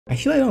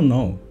Actually, I don't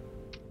know.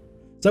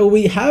 So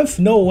we have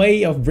no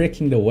way of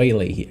breaking the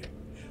waylay here,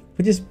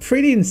 which is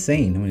pretty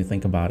insane when you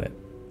think about it.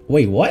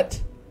 Wait, what?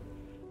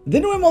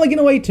 Didn't we mulligan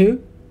away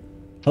too?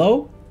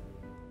 Hello?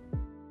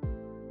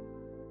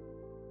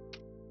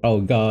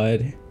 Oh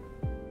god.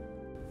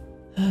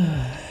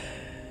 I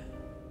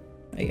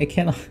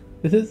cannot.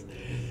 This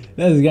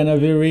is gonna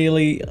be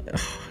really.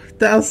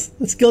 That's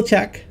a skill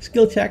check.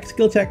 Skill check.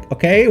 Skill check.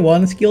 Okay,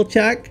 one skill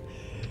check.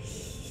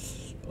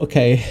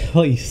 Okay,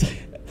 please,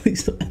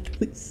 please,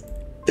 please.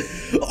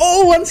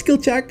 Oh, one skill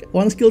check.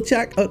 One skill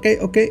check. Okay,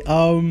 okay.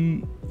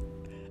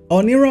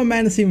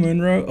 Oniromancy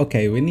Munro.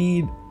 Okay, we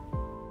need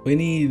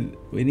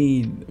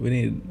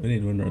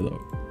Munro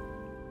though.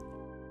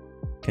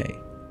 Okay.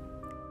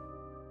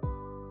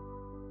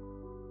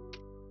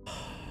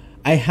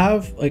 I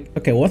have like,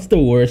 okay, what's the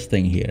worst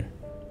thing here?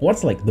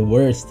 What's like the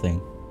worst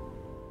thing?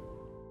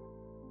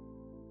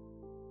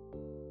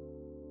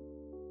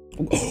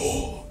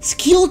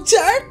 Skill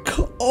check!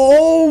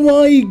 Oh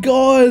my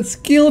god,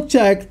 skill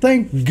check!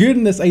 Thank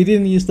goodness I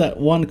didn't use that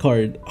one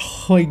card.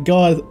 Oh my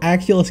god,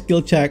 actual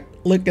skill check.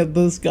 Look at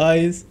this,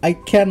 guys. I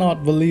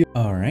cannot believe.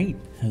 Alright,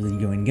 how's it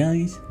going,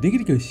 guys?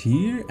 Deekadiko's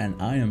here, and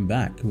I am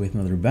back with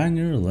another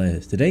banger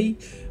list. Today,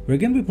 we're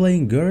gonna be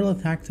playing guerrilla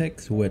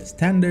tactics with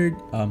standard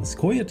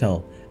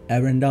Scoiatael,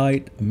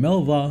 Erendite,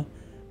 Milva,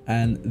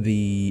 and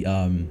the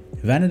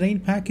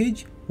Vanadine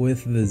package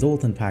with the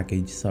Zoltan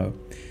package. So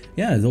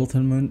yeah,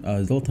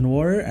 Zoltan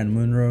Warrior and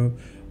Munro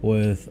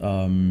with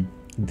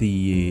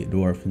the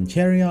Dwarven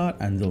Chariot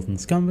and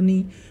Zoltan's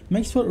Company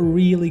makes for a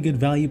really good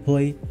value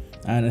play,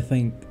 and I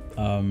think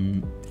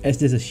it's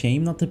just a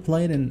shame not to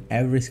play it in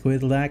every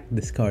Scoiatael deck.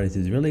 This card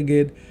is really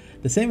good.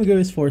 The same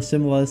goes for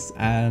Simlas,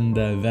 and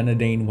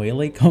Vanadine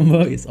Waylay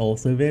combo is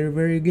also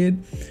very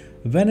good.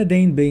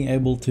 Vanadine being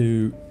able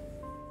to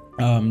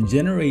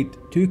generate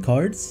two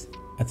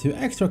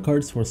extra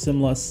cards for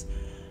Simlas,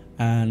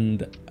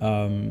 and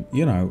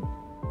you know,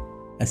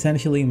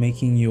 essentially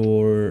making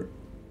your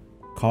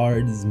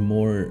cards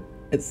more,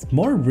 it's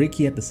more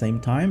bricky at the same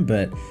time.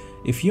 But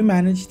if you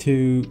manage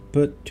to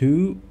put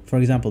for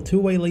example two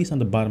waylays on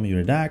the bottom of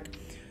your deck,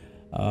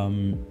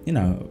 you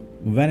know,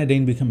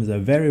 Vanadine becomes a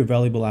very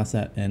valuable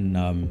asset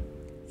in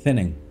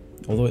thinning.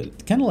 Although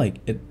it kind of like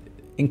it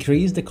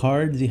increases the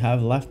cards you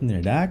have left in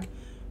your deck,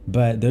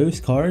 but those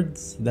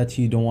cards that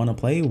you don't want to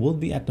play will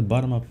be at the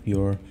bottom of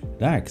your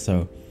deck.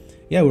 So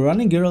yeah, we're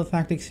running guerrilla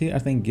tactics here. I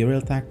think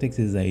guerrilla tactics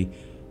is a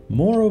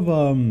more of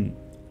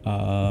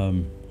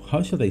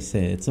how should I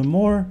say it? It's a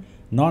more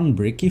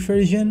non-bricky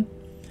version,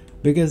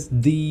 because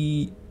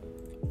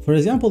for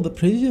example, the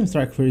Precision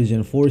Strike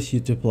version forces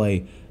you to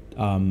play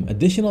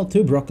additional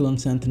 2 Brocculon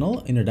Sentinel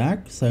in your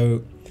deck.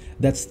 So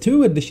that's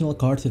 2 additional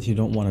cards that you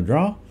don't want to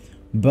draw.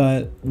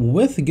 But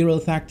with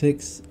guerrilla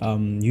tactics,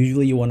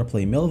 usually you want to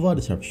play Milva,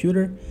 the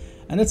sharpshooter,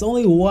 and that's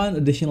only 1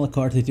 additional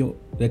card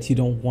that you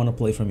don't want to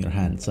play from your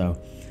hand. So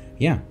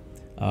yeah,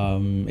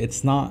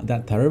 it's not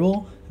that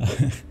terrible.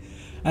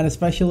 And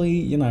especially,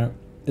 you know,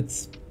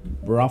 it's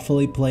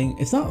roughly playing,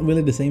 it's not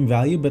really the same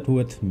value, but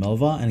with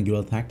Milva and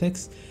guerrilla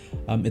tactics,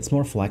 it's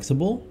more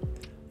flexible.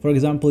 For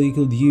example, you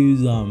could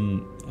use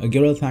a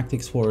guerrilla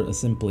tactics for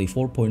simply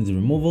 4 points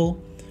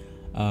removal,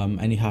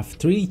 and you have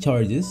 3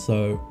 charges.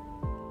 So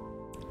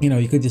you know,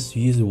 you could just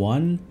use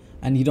 1,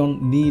 and you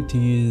don't need to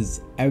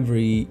use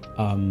every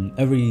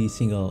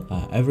single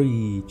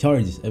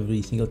charges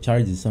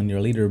on your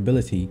leader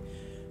ability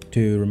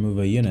to remove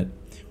a unit,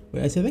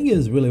 which I think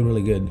is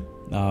really good.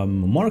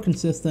 More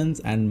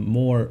consistent and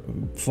more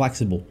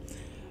flexible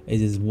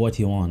is what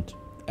you want.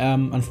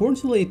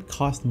 Unfortunately, it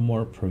costs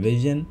more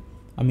provision.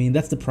 I mean,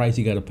 that's the price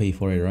you gotta pay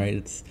for it, right?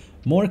 It's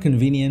more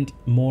convenient,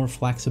 more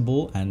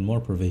flexible, and more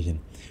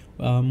provision,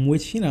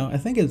 which, you know, I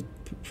think is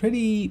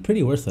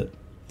pretty worth it.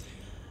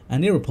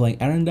 And they were playing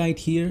Erendite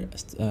here,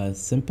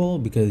 simple,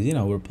 because, you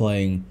know, we're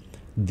playing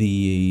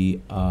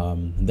the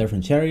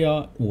Dwarven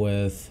Chariot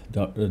with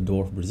the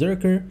Dwarf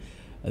Berserker.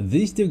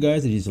 These two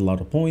guys, they use a lot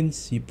of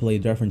points. You play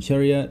Dwarven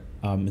Chariot,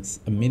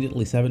 it's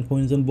immediately 7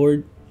 points on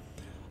board.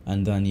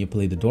 And then you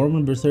play the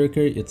Dwarven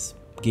Berserker, it's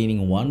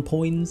gaining 1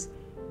 point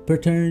per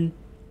turn,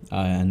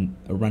 and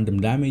a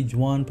random damage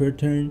 1 per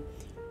turn.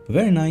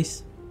 Very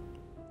nice.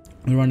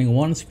 We're running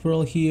 1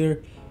 Squirrel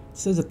here. It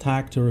says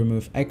attack to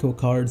remove echo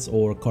cards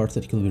or cards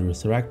that could be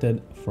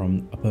resurrected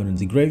from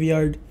opponent's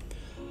graveyard.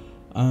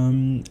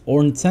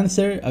 Ornn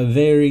Sensor, a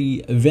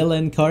very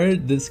villain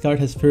card. This card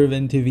has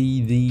proven to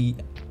be the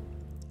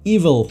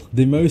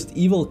most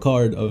evil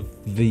card of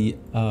the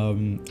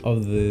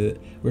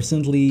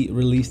recently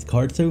released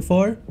card so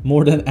far,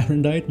 more than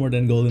Erendite, more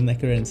than Golden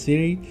Necker and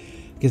Siri,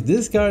 because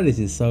this card is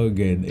just so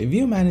good. If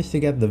you manage to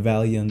get the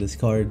value on this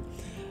card,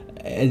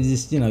 it's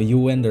just, you know, you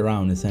win the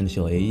round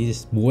essentially. You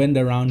just win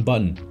the round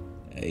button.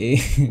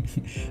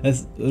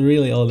 That's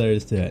really all there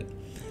is to it.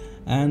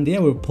 And yeah,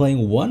 we're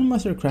playing 1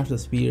 Mastercrafted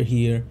Spear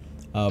here.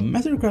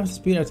 Mastercrafted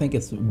Spear, I think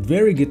it's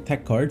very good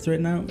tech cards right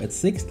now. It's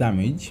 6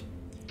 damage,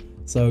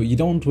 so you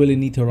don't really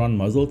need to run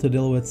muzzle to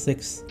deal with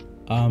 6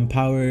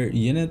 power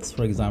units.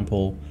 For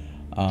example,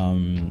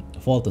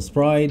 Faultless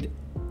Pride,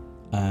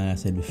 I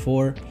said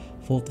before,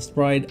 full to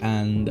sprite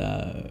and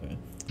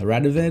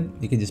Radovid.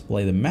 You can just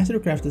play the Master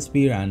Crafted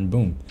Spear and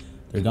boom,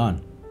 they're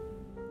gone.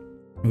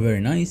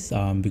 Very nice,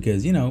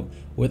 because you know,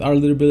 with our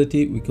leader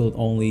ability we could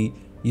only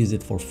use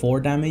it for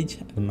 4 damage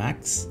at the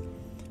max,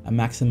 a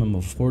maximum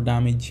of 4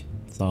 damage.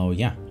 So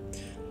yeah,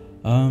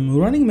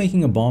 we're running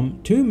making a bomb,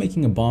 2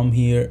 making a bomb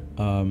here.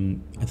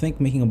 I think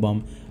making a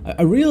bomb,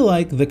 I really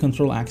like the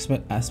control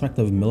aspect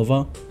of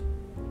milva.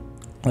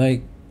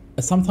 Like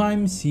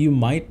sometimes you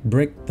might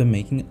break the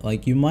making,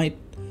 like you might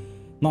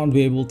not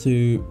be able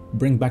to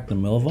bring back the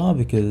milva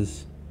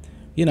because,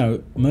 you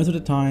know, most of the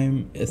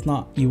time it's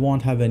not, you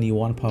won't have any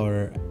 1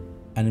 power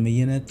enemy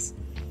units,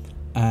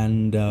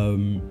 and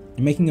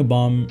making a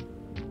bomb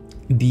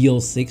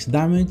deals 6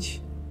 damage.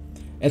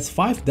 It's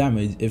 5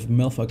 damage if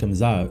milva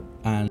comes out,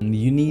 and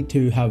you need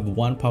to have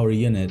 1 power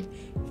unit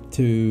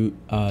to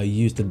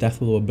use the death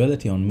blow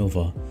ability on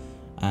milva,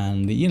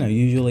 and you know,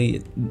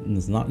 usually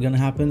it's not gonna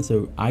happen.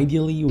 So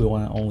ideally we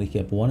want to only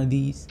keep 1 of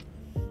these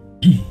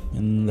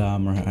in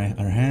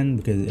our hand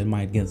because it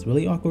might get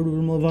really awkward with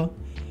milva.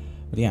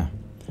 But yeah,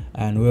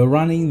 and we're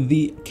running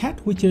the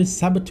Cat Witcher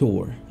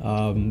Saboteur.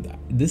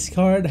 This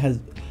card has,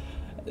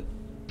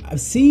 I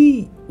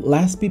see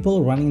less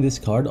people running this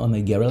card on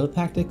the guerrilla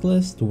tactic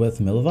list with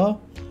milva.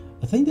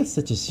 I think that's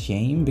such a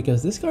shame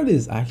because this card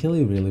is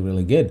actually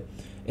really good.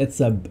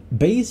 It's a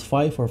base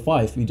 5 for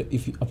 5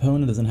 if your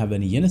opponent doesn't have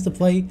any units to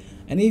play,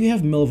 and if you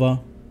have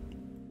milva,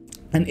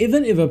 and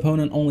even if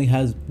opponent only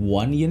has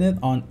 1 unit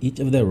on each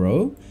of their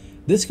row,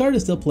 this card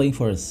is still playing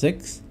for a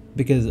 6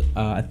 because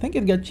I think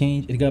it got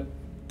changed. It got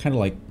kind of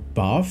like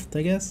buffed,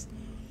 I guess.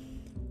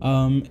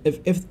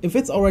 If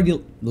it's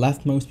already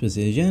leftmost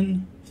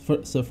position,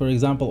 so for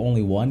example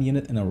only 1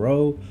 unit in a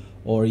row,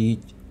 or you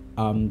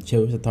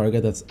chose a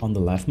target that's on the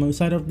leftmost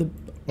side of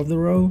the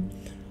row,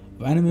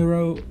 enemy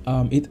row,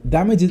 it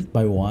damages it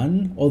by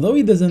 1, although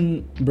it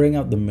doesn't bring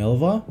out the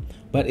milva,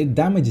 but it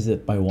damages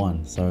it by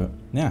 1. So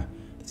yeah,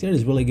 this card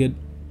is really good.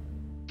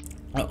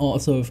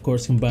 Also, of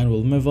course, combined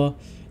with milva,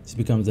 this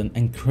becomes an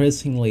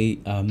increasingly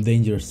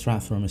dangerous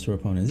strat for Mr.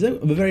 Opponent.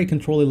 It's a very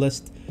controlling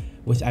list,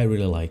 which I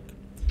really like.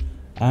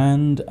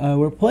 And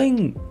we're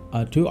playing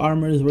 2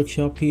 Armor's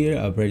Workshop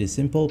here. Pretty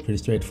simple, pretty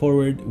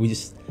straightforward. We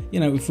just, you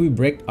know, if we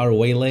break our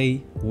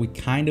waylay, we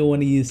kind of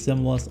want to use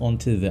Simlas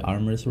onto the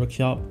Armor's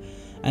Workshop.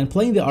 And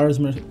playing the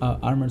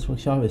Armor's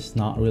Workshop is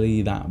not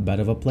really that bad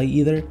of a play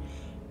either,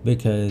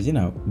 because, you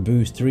know,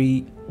 boost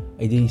 3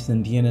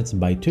 adjacent units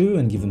by 2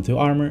 and give them 2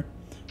 armor.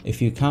 If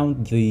you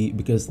count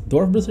because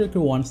Dwarf Berserker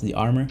wants the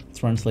armor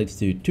translates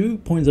to 2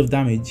 points of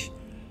damage,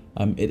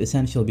 it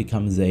essentially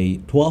becomes a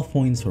 12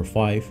 points for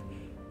 5.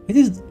 It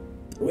is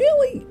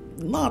really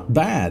not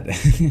bad.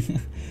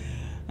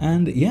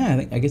 And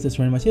yeah, I guess that's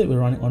pretty much it. We're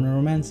running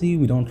Oneiromancy.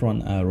 We don't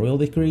run a Royal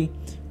Decree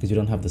because we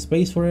don't have the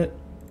space for it.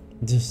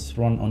 Just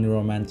run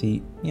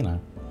Oneiromancy, you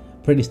know,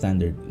 pretty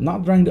standard.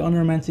 Not running the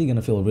Oneiromancy,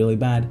 gonna feel really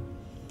bad,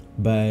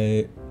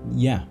 but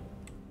yeah.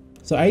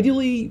 So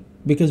ideally,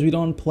 because we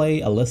don't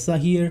play Alyssa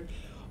here,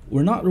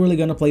 we're not really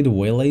gonna play the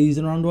Waylays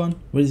in round 1.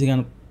 We're just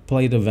gonna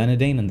play the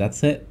Vanadane and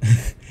that's it.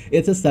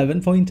 It's a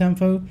 7-point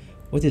tempo,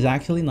 which is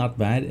actually not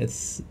bad.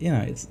 It's, you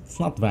know, it's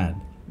not bad,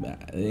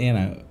 you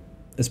know,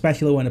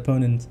 especially when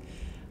opponents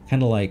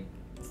kind of like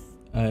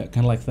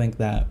think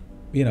that,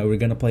 you know, we're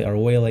gonna play our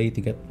Waylay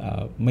to get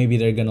maybe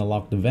they're gonna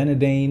lock the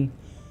Vanadane,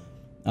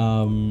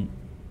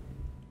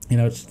 you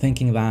know, just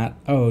thinking that,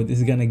 oh, this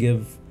is gonna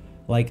give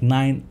like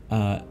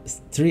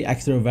 3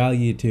 extra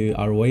value to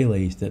our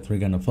Waylays that we're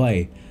gonna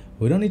play.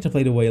 We don't need to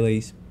play the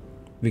Waylays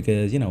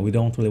because, you know, we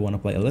don't really want to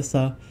play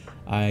Alyssa.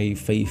 I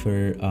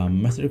favor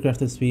Master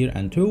Crafted Spear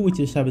and 2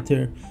 Witcher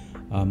Saboteur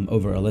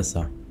over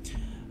Alyssa.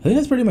 I think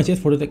that's pretty much it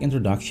for the deck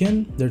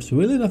introduction. There's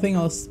really nothing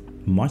else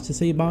much to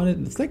say about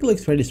it. This deck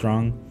looks pretty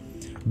strong,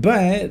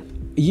 but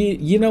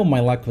you know my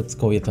luck with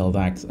Scoiatael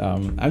decks.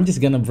 I'm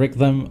just gonna brick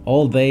them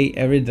all day,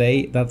 every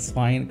day. That's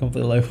fine,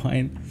 completely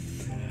fine.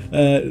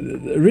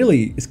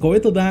 Really,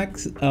 Scoiatael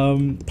decks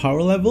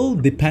power level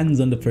depends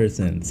on the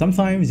person.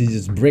 Sometimes you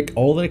just brick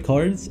all their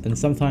cards, and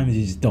sometimes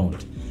you just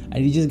don't,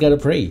 and you just gotta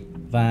pray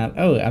that,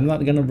 oh, I'm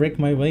not gonna break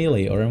my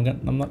Waylay, or I'm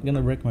not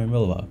gonna break my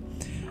milva.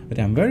 But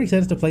I'm very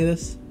excited to play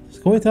this.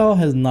 Scoiatael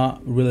has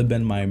not really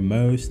been my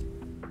most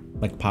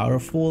like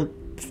powerful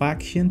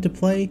faction to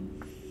play.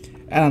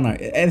 I don't know,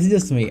 it's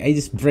just me. I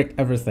just brick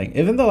everything,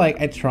 even though like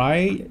I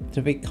try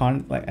to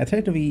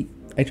be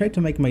I try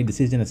to make my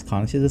decision as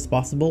conscious as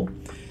possible,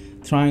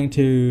 trying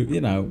to,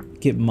 you know,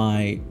 keep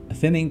my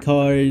thinning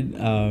card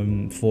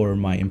for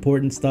my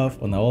important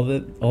stuff on all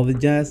the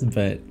jazz.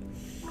 But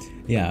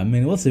yeah, I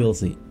mean, we'll see.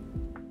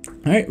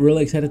 All right,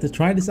 really excited to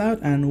try this out,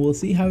 and we'll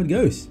see how it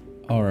goes.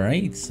 All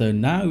right, so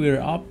now we're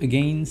up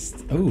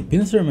against, oh,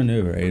 Pincer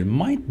Maneuver. It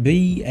might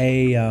be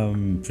a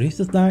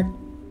Priestess deck,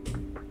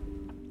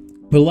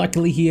 but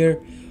luckily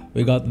here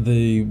we got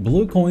the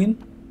blue coin,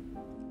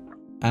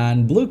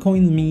 and blue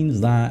coin means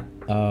that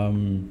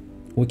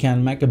we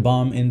can make a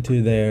bomb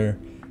into their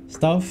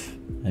stuff.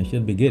 It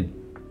should be good.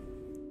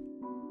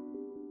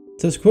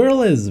 So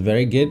Squirrel is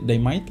very good. They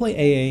might play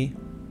AA.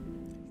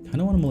 I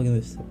don't want to mulligan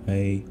this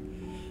way.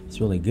 It's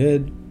really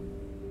good.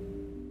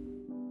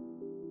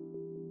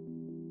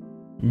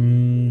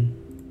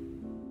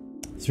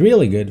 It's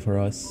really good for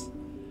us.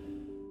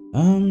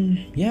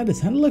 Yeah, this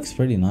hand looks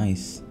pretty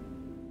nice.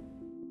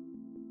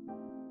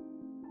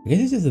 I guess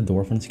it's just a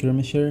dwarf and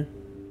skirmisher.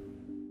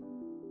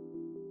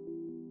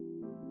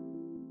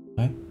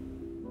 Okay.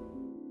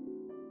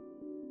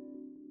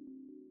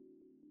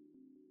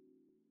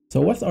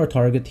 So what's our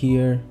target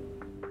here?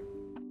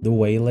 The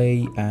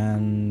waylay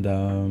and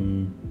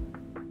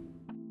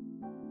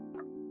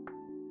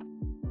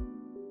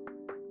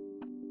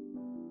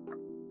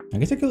I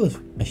guess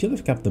I should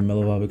have kept the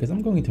milva because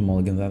I'm going to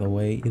mulligan that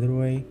away either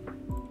way.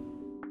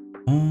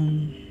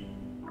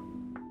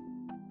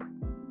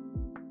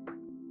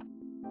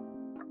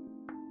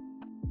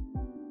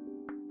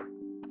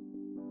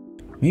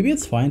 Maybe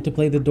it's fine to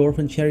play the dwarf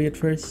and chariot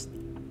first.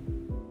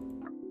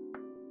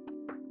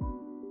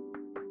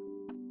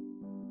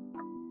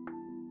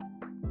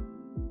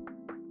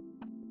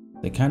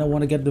 They kind of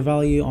want to get the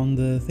value on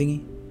the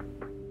thingy.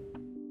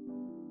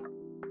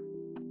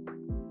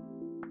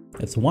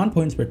 It's 1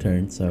 point per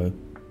turn, so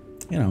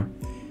you know,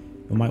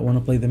 we might want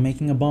to play the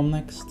making a bomb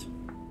next.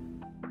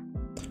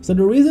 So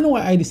the reason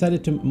why I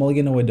decided to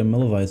mulligan away the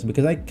milva is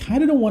because I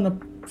kind of don't want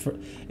to.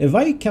 If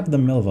I kept the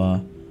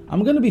milva,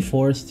 I'm gonna be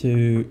forced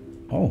to.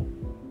 Oh,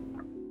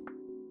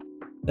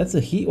 that's a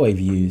heat wave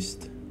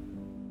used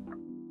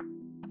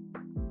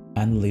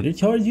and leader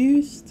charge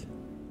used.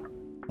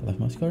 A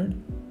leftmost card.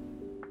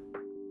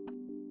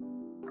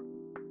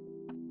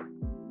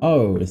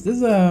 Oh, is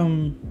this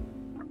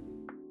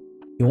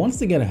he wants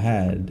to get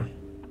ahead.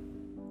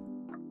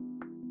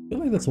 I feel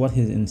like that's what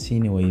he's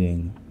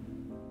insinuating.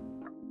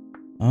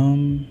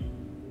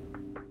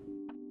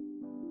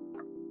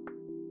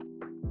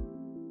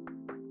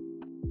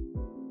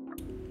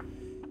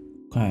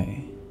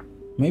 Okay.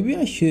 Maybe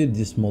I should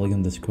just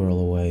mulligan the squirrel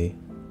away.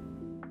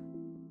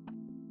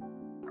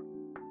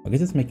 I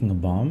guess it's making a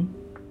bomb.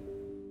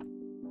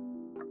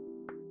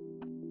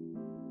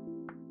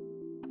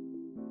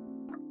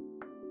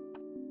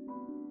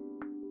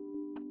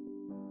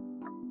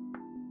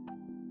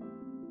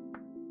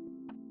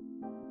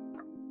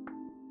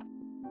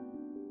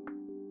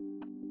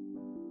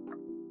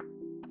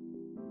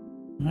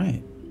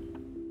 Alright.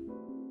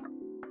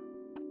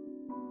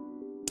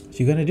 What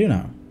you gonna do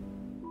now?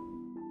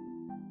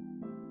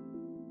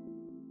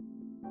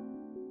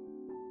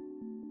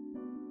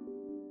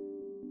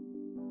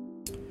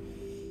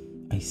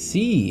 I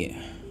see.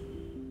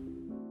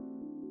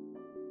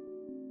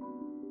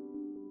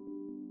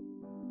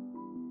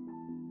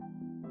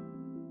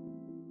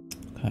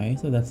 Okay,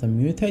 so that's a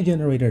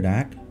multi-generator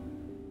deck.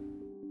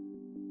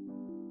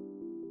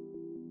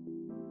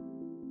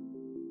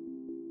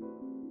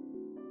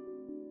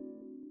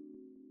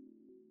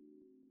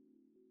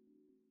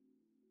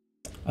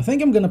 I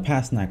think I'm gonna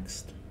pass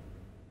next.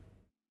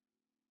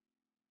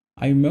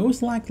 I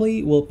most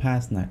likely will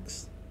pass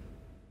next.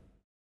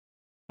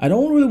 I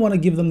don't really want to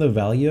give them the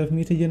value of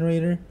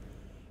multi-generator.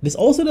 This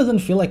also doesn't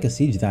feel like a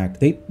siege deck.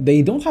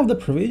 They don't have the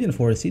provision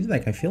for a siege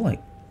deck, I feel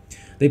like.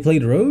 They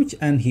played Roach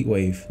and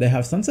Heatwave. They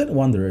have Sunset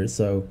Wanderers,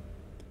 so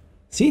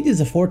siege is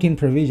a 14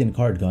 provision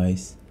card,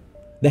 guys.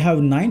 They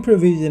have 9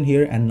 provision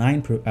here and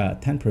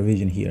 10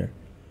 provision here.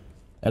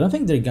 I don't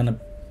think they're gonna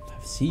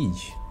have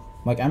siege.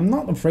 Like, I'm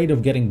not afraid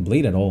of getting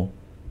bleed at all.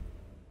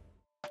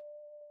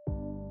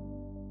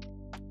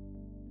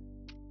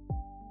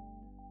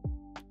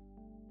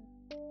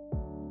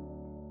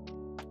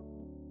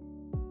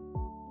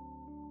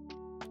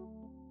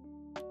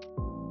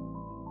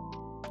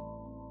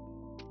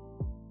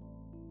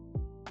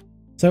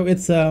 So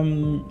it's a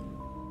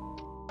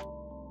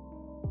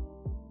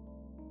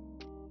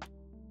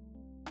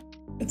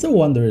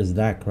Wanderer's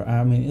deck.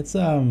 I mean, it's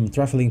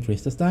Traveling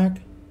Priestess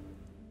deck.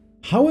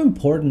 How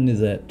important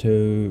is it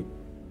to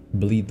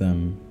bleed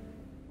them?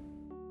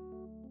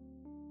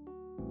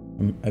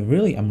 I'm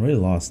really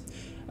lost.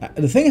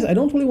 The thing is, I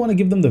don't really want to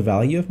give them the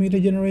value of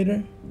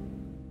multi-generator.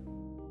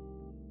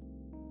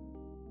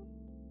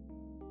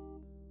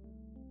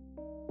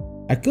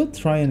 I could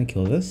try and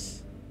kill this.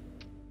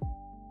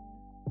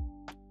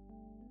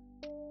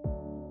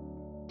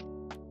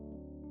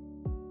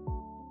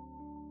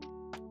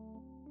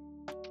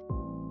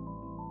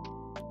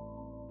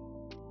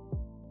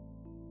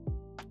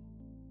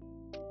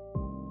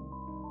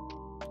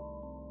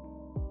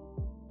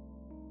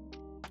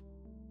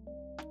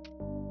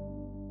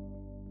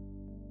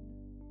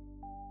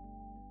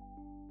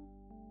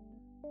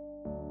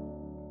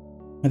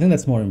 I think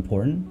that's more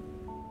important.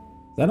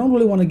 I don't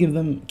really want to give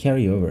them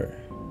carryover.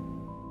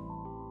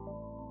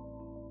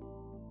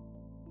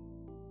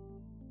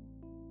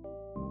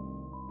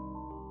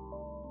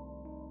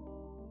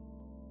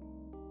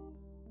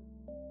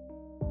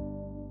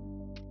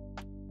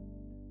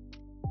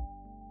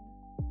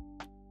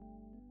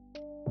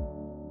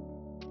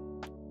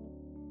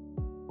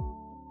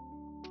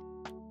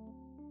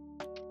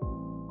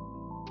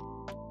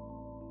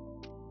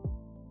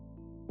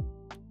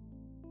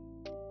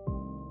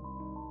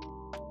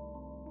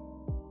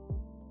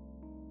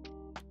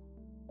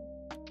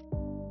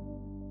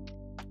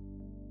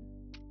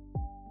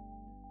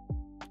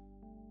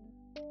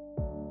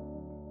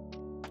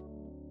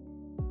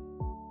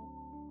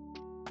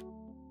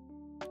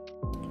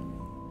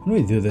 How do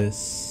we do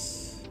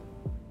this?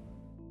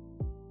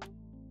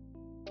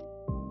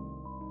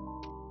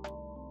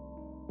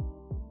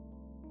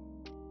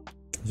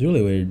 It's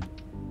really weird.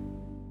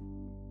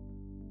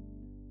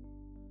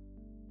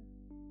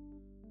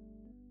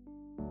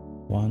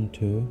 One,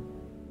 two.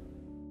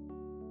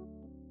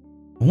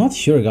 I'm not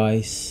sure,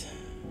 guys.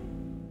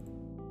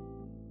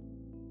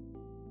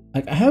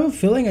 Like, I have a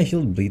feeling I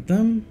should bleed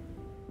them.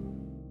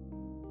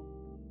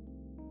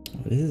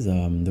 This is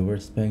the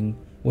worst thing.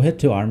 We'll hit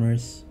 2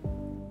 armors.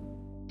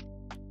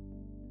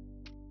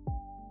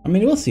 I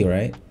mean, we'll see,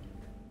 right?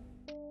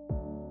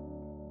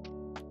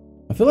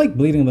 I feel like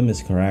bleeding them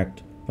is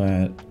correct,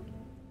 but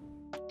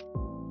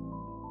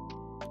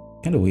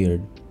kind of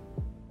weird.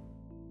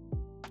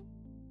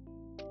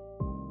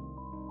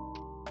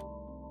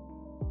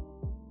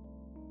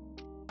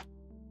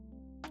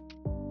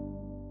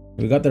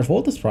 We got their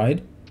Voltus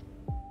Pride.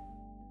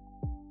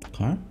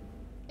 Okay.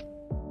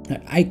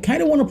 I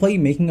kind of want to play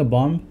making a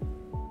bomb.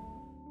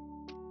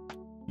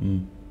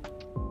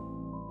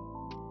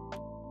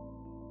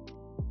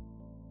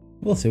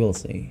 We'll see, we'll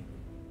see.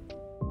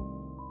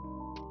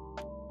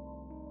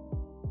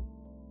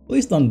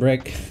 Please don't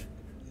brick.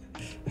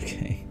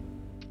 Okay.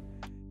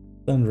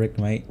 Don't brick,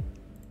 mate.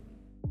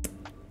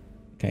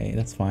 Okay,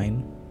 that's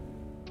fine.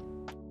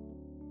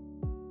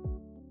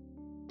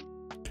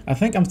 I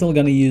think I'm still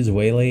gonna use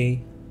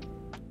Waylay.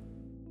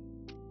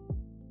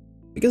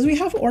 Because we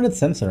have Ornate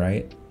Sensor,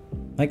 right?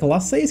 Like,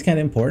 Lost Say is kind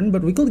of important,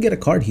 but we could get a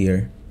card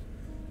here.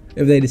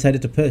 If they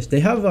decided to push. They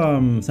have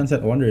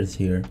Sunset Wonders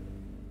here.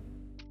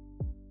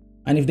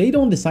 And if they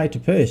don't decide to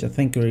push, I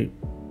think we're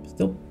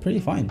still pretty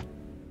fine.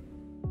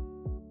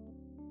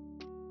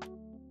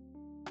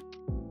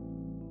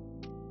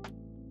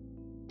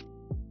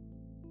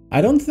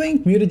 I don't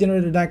think Muted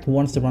Generator deck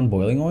wants to run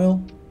Boiling Oil,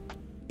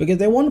 because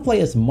they want to play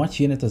as much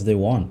unit as they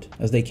want,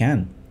 as they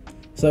can.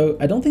 So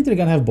I don't think they're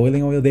gonna have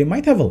Boiling Oil. They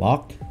might have a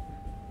lock.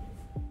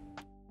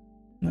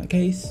 In that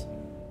case,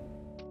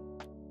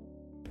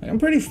 I'm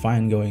pretty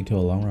fine going to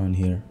a long run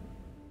here.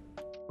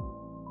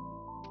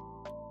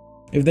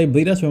 If they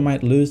bleed us, we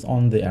might lose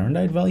on the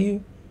Erendite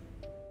value.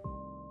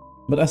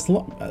 But as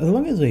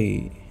long as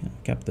we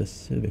kept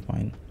this, it'll be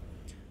fine.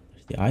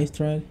 There's the Ice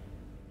Thread.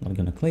 Not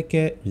gonna click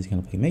it. We're just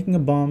gonna play Making a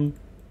Bomb.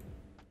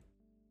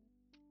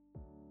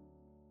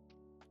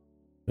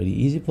 Pretty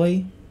easy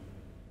play.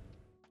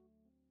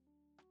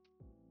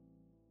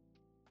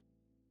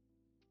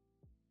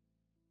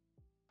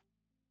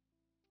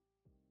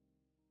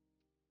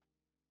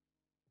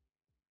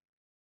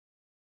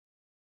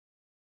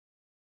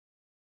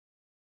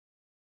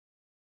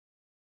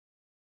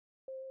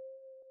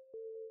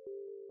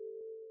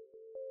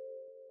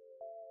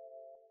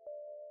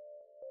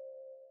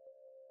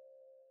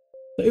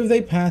 So if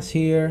they pass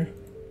here,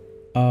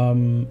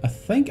 I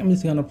think I'm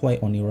just gonna play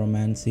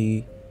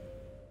Oniromancy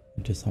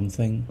into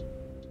something.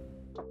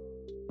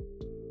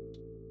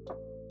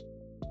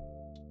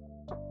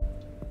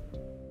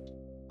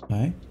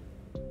 Okay.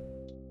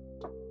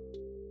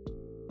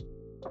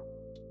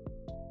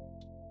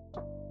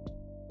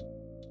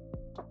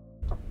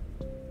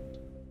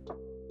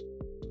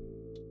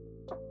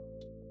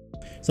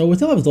 So we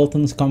still have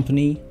Zoltan's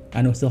Company,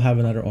 and we still have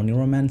another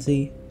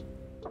Oniromancy.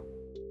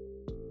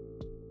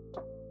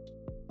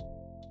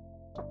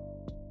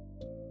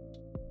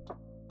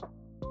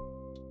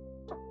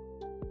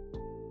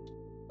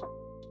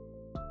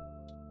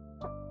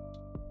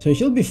 So it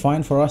should be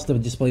fine for us to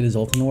just play the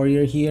Zoltan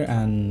Warrior here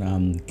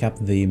and cap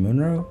the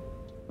Munro.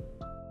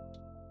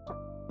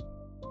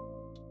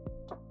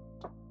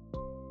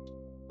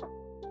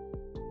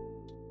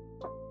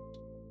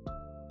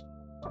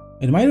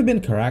 It might have been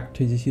correct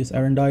to just use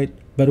Erendite,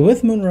 but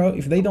with Munro,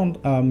 if they don't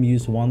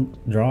use one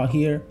draw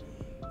here,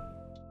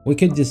 we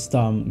could just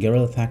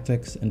guerrilla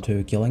tactics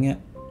into killing it,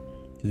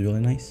 which is really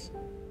nice.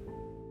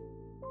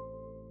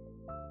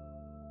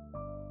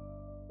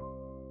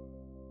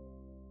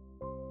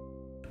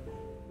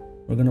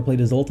 We're gonna play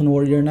the Zoltan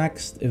Warrior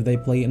next if they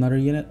play another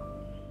unit.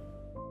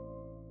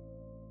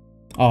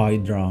 Oh, I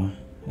draw.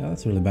 Yeah,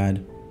 that's really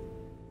bad.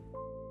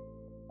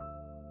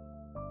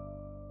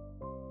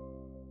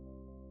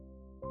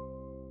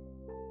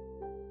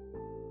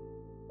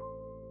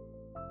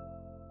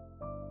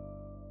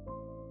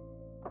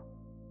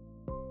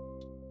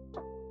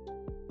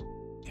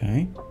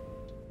 Okay.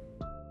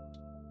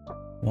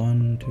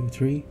 1, 2,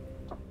 3.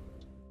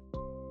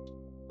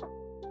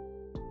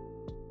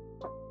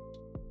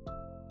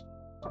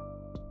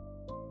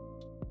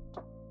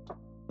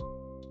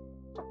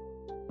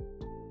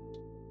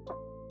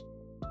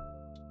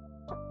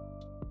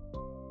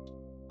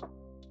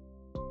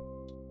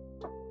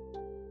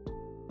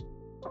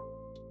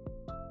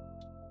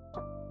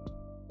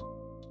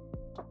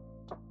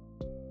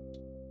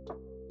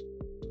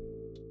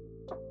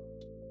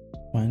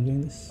 Fine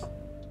doing this.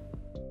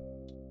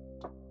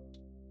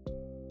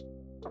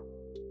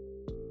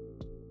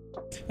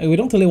 Hey, we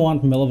don't really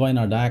want milva in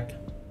our deck.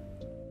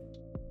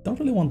 Don't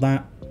really want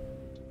that.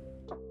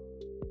 I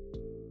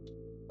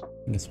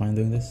think it's fine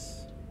doing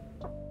this.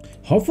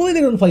 Hopefully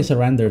they don't play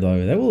Surrender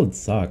though. That would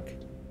suck.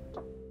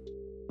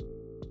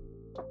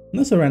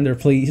 No surrender,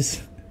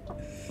 please.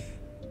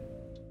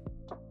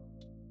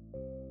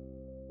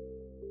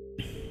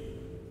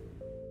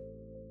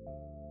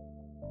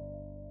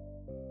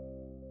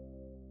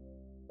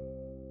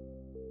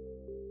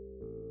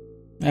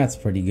 That's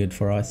pretty good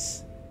for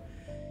us.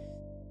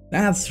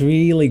 That's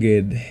really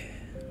good.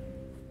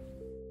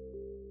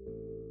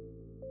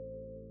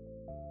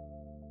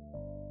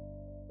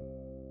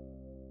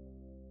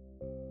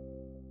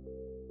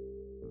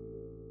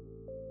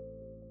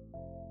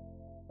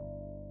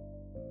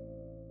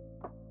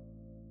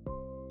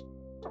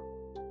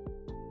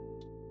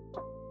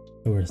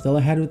 So we're still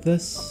ahead with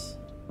this.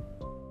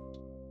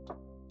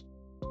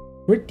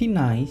 Pretty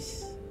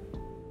nice.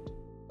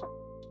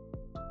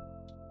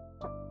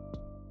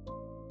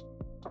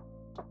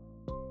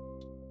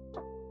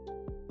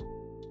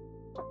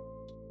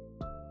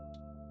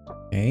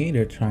 Okay,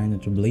 they're trying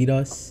to bleed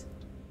us,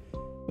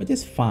 which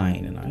is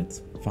fine, you know,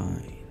 it's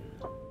fine.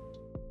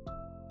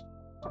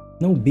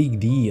 No big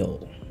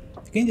deal.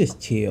 You can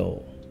just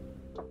chill.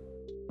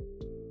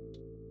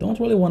 Don't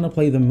really want to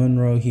play the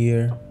Munro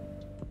here.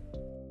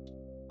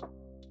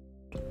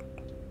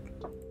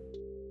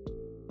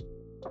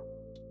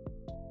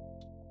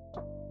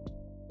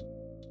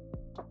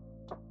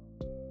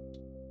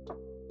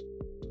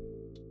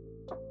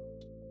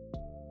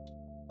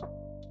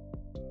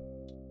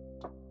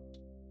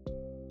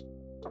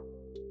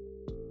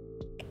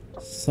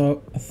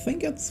 So I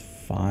think it's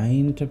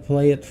fine to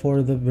play it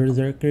for the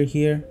Berserker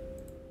here.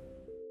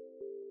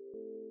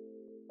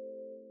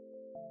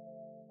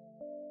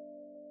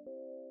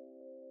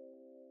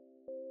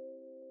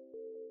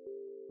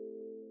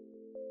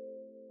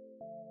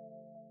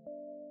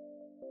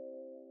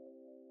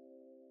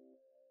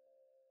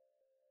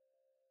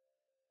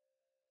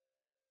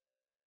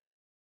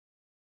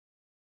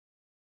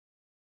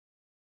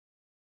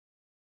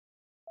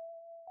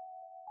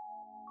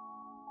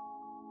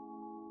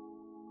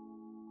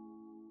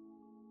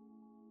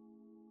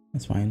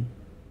 That's fine.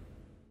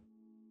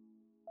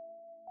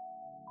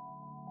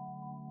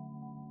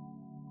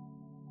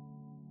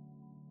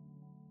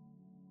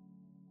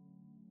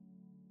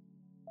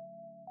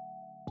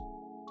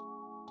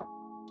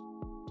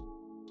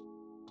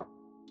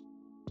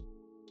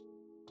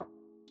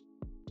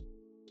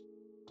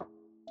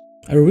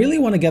 I really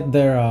want to get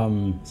their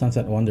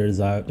Sunset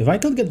Wonders out. If I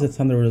could get the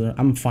Thunder Wizard,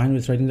 I'm fine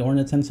with trading the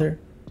Ornate Sensor.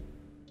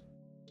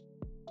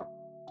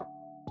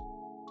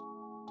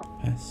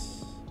 Yes.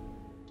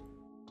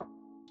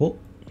 Cool.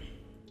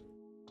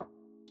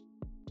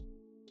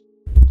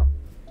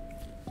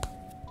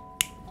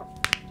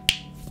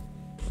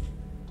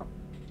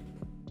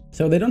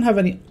 So they don't have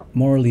any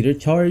more leader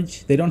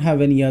charge. They don't have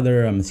any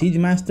other Siege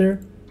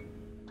Master.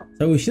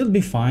 So we should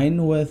be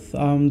fine with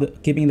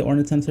keeping the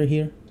Ornate Sensor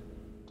here.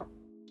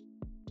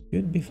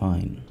 Should be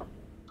fine.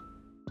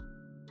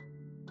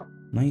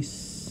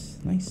 Nice,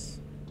 nice.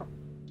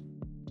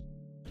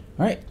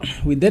 Alright,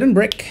 we didn't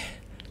break,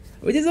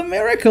 which is a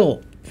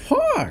miracle.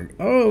 Fuck!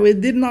 Oh, we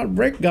did not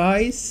break,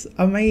 guys.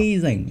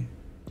 Amazing.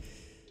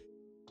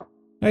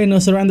 Alright, no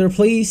surrender,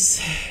 please.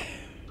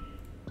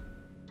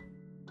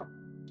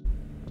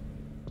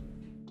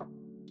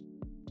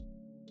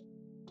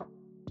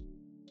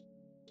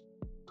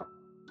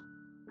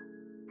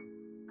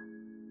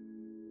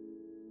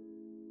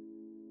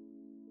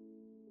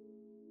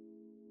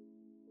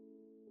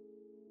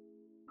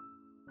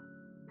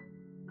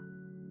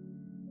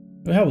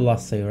 We have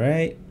lost save,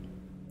 right?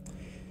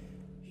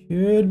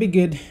 Should be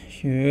good.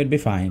 Should be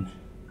fine.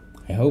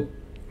 I hope.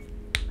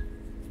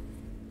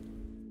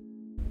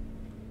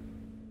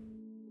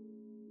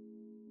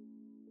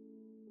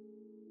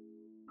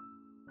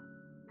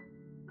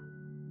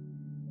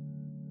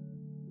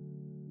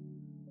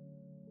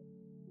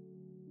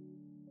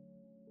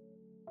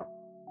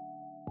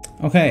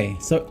 Okay,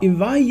 so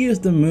if I use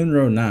the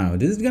Moonrow now,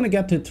 this is gonna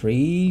get to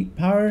 3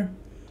 power.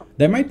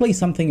 They might play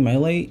something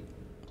melee.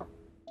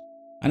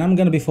 And I'm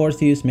gonna be forced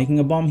to use Making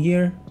a Bomb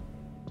here.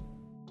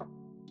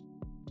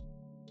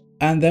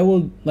 And they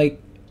will, like,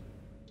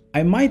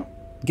 I might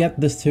get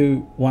this to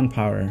 1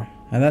 power.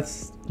 And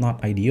that's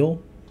not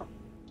ideal.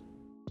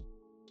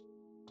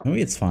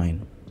 Maybe it's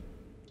fine.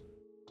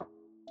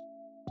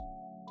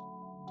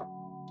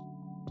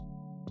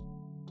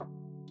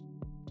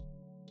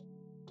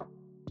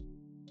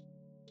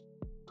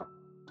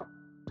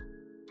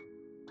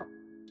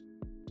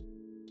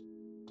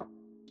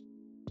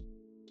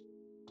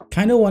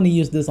 Kind of want to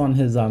use this on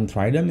his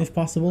Trident if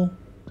possible.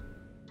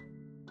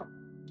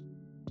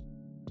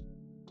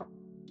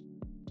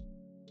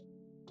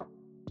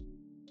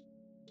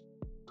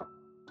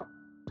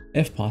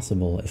 If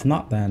possible. If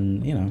not,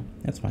 then, you know,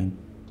 that's fine.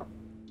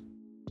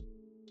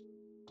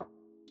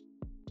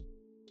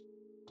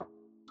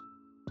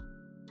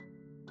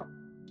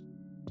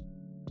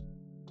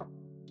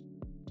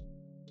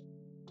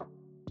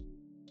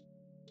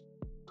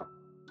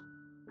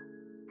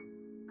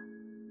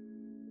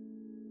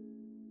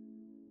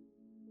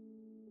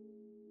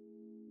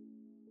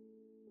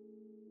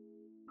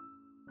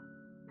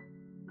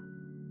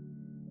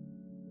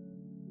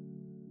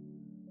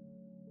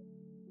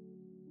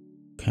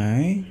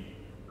 Okay.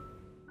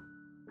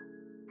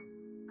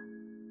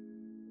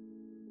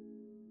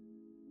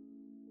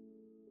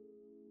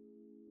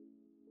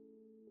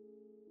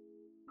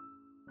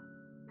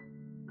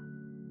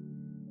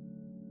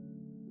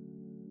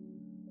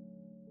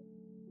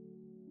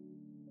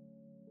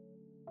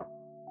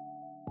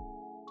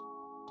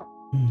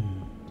 So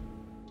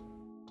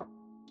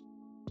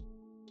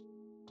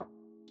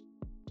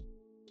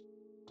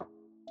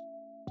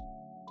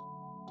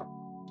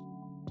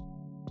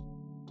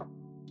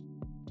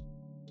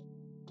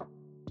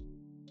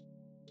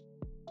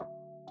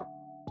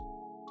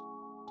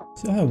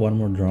I have one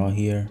more draw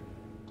here.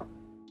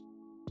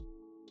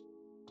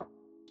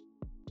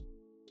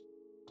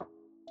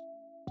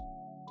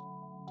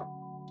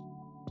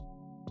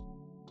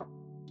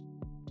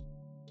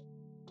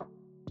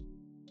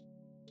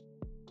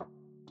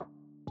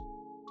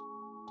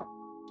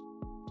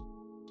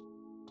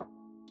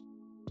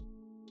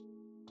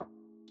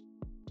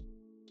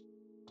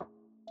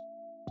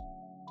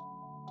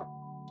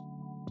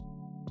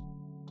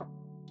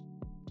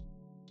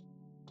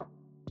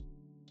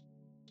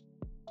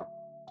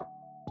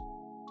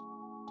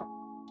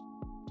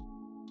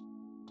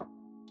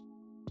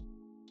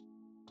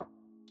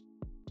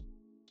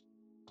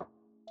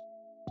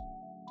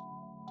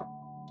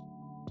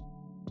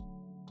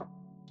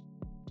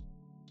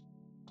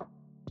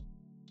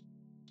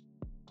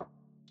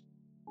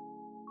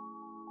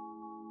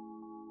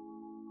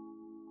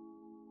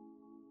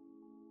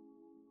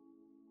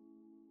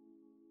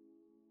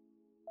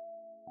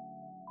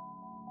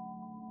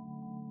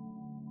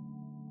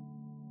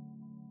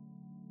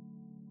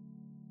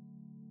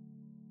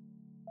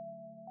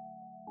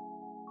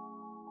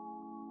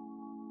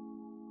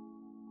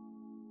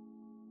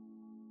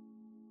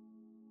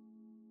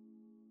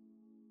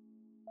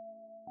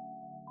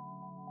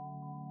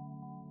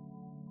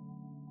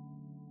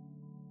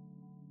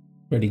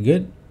 Pretty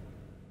good.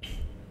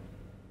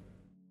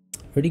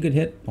 Pretty good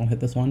hit. Don't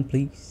hit this one,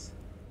 please.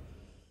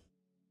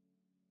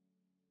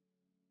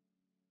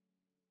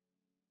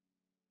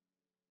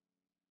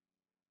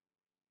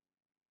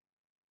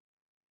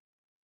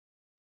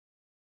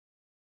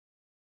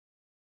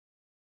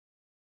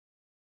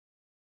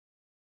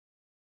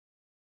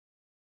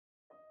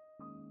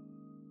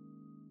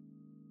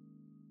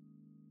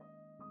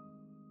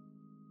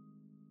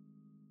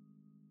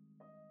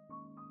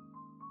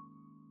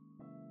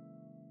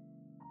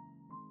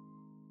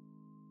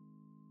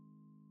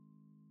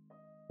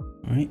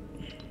 All right.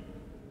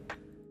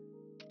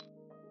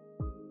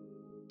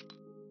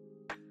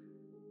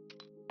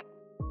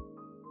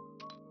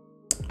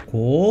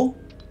 Cool.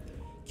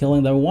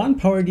 Killing the 1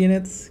 powered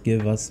units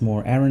give us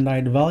more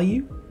erendite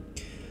value.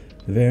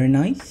 Very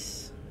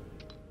nice.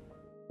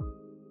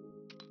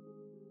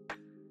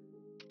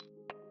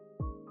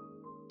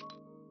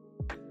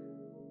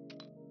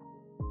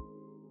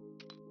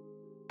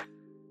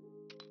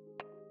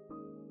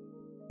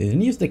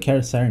 Didn't use the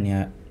Carousel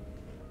yet.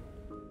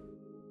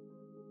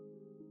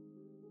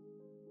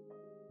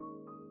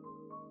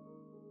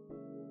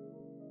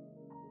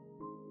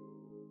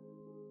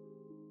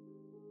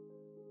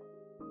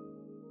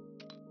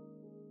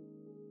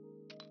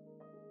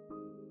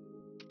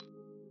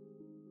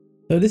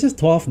 So this is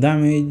 12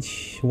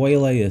 damage.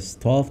 Waylay is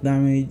 12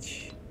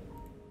 damage.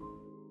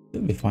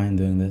 Should be fine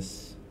doing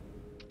this.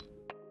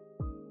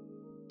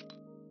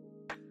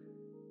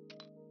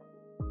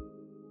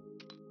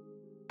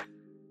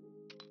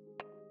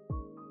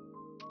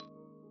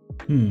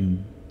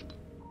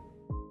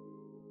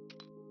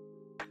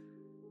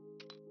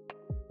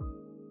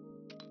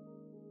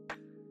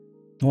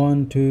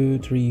 One, two,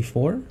 three,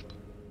 four.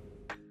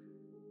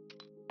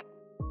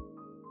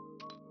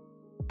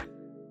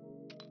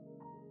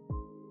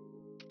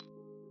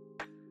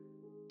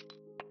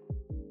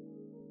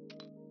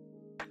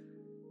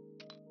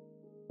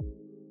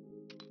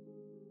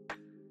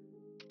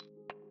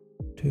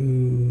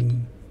 Two,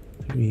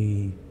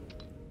 three,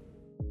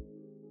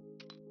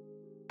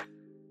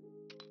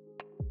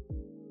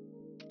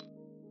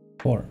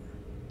 four.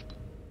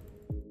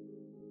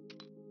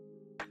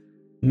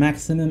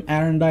 Maximum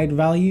erendite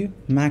value,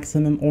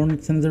 maximum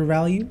ornate sensor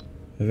value.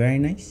 Very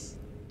nice.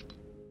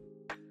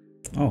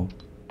 Oh.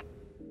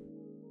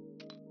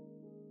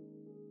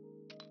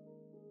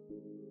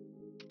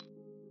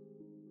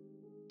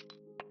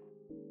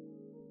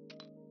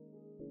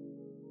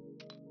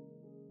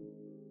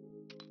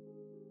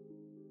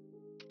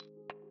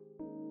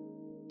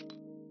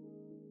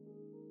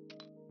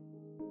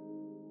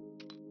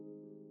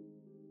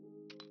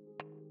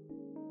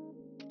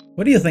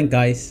 What do you think,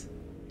 guys?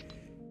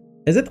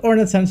 Is it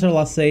ornate sensor,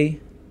 let's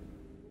say?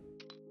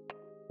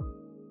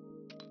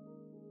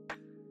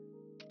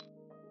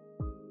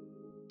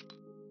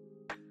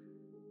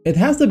 It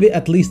has to be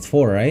at least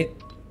 4, right?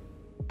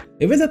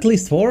 If it's at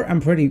least 4, I'm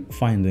pretty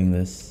fine doing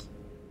this.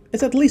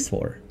 It's at least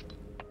 4.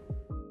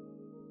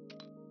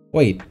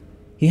 Wait,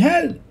 he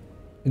had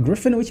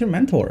Griffin with your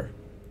mentor.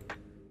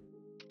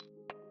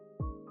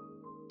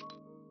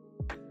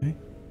 Okay.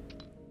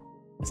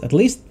 It's at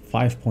least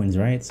 5 points,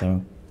 right?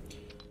 So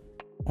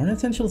ornate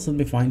essential should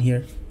be fine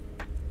here.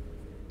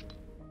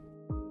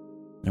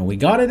 And we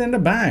got it in the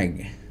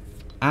bag.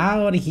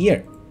 Out of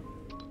here.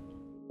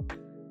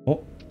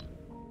 Oh.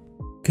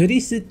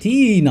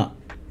 Krisatina.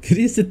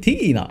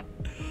 Krisatina.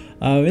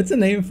 It's a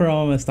name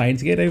from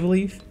Steins Gate, I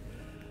believe.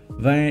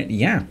 But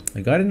yeah,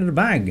 I got it in the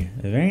bag.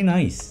 Very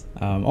nice.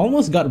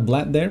 Almost got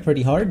bled there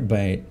pretty hard,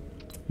 but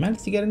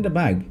managed to get in the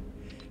bag.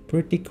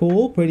 Pretty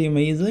cool, pretty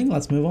amazing.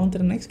 Let's move on to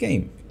the next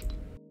game.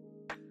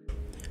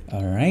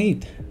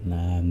 Alright,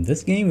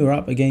 this game we were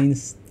up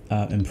against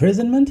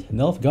Imprisonment,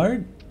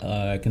 Nilfgaard,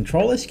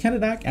 Control-ish kind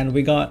of deck, and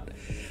we got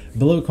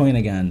Blue Coin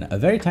again.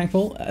 Very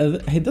thankful.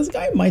 This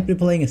guy might be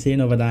playing a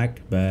Nova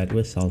deck, but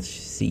we shall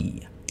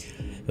see.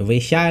 We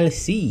shall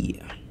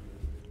see.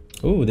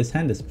 Oh, this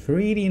hand is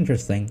pretty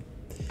interesting,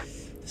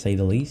 to say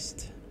the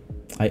least.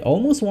 I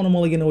almost want to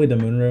mulligan away the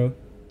Moonrow.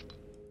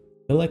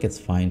 I feel like it's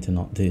fine to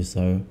not do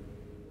so.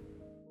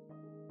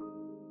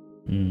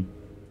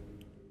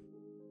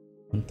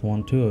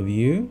 Want two of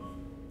you.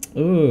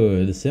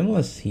 Ooh, the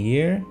Simlas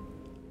here.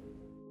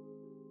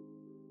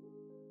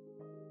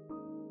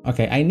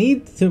 Okay, I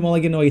need to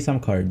mulligan away some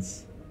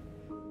cards.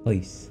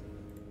 Please.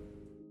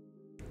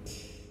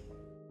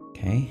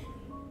 Okay.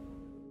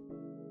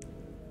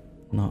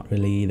 Not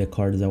really the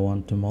cards I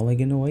want to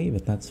mulligan away,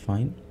 but that's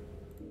fine.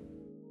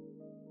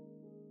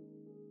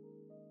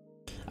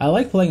 I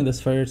like playing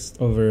this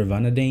first over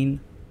Vanadane.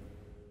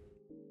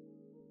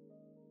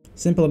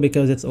 Simply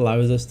because it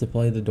allows us to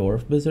play the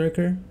Dwarf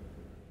Berserker.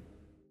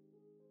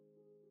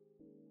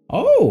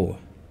 Oh!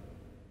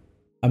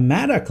 A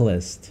Madak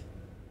list.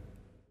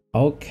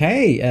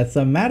 Okay, it's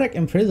a Madak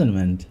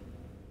Imprisonment.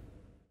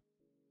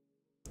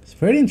 It's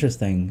pretty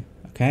interesting.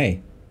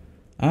 Okay.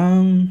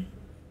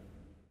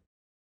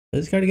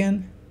 This card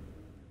again?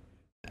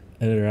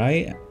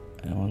 Right?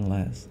 One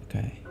less.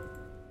 Okay.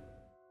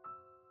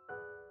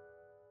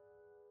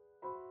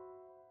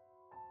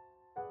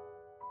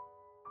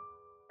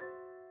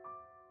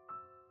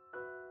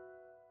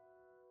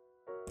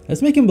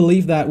 Let's make him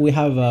believe that we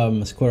have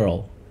a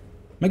squirrel.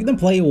 Make them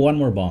play one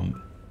more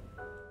bomb.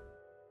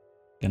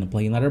 Gonna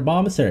play another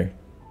bomb, sir.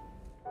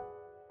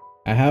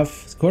 I have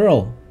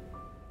squirrel.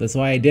 That's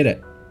why I did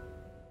it.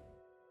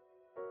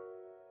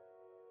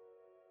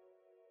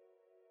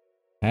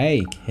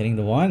 Hey, hitting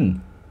the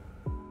one.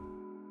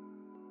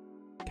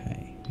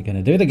 Okay, we're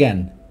gonna do it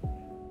again.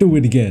 Do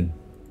it again.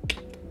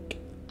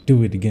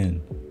 Do it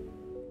again.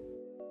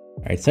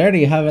 Alright, sir, do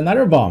you have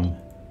another bomb?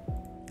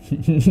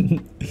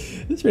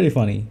 It's really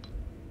funny.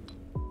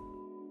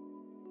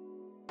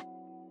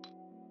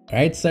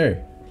 Alright,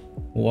 sir.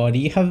 What do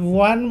you have?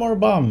 One more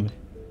bomb?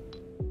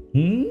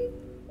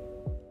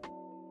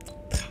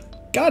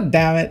 God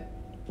damn it.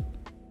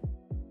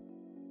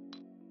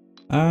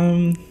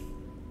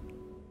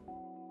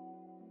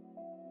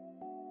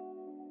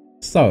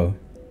 So,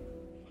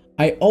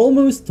 I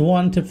almost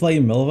want to play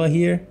Milva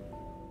here.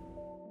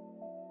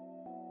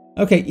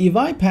 Okay, if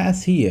I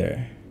pass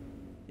here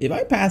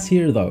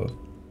though,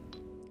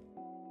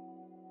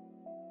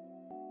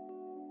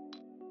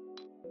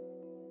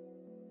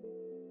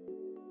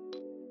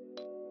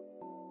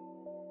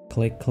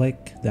 click,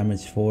 click,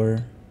 damage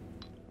 4,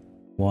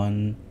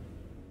 1,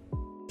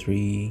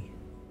 3.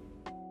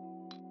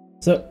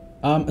 So,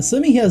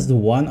 assuming he has the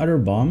one other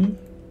bomb,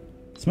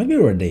 this might be a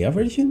Rodea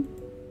version?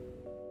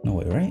 No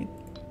way, right?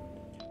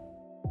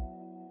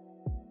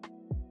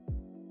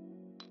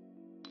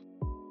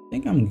 I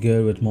think I'm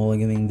good with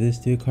mulliganing these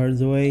two cards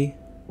away.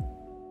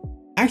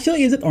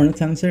 Actually, is it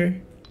Ornitensor?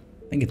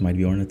 I think it might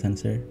be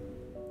Ornitensor.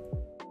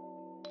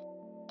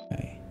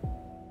 Okay.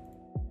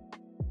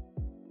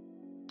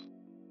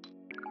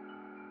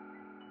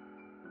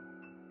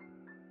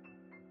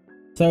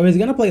 So he's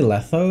gonna play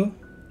Letho,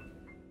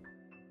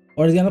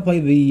 or he's gonna play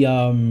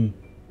the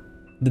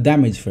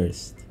damage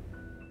first.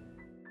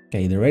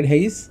 Okay, the Red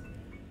Haze.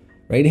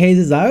 Red Haze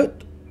is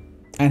out,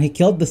 and he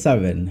killed the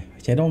 7,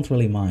 which I don't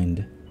really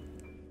mind.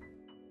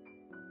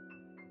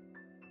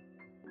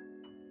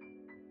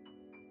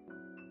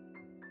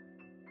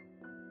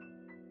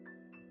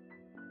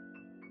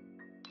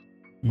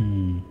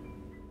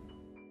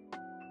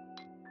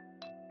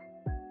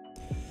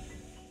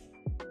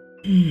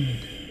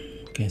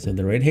 Okay, so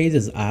the Red Haze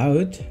is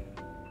out.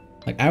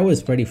 Like, I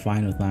was pretty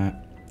fine with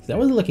that. I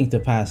was looking to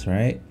pass,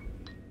 right?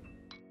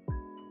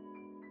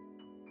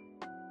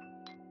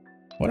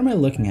 What am I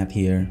looking at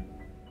here?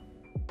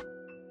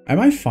 Am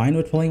I fine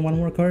with playing one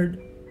more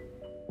card?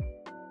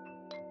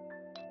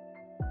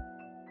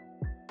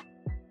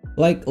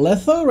 Like,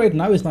 Letho right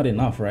now is not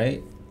enough,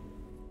 right?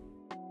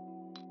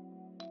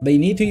 They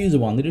need to use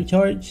 1 liter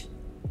charge.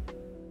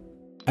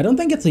 I don't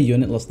think it's a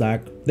unitless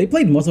deck. They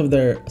played most of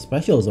their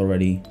specials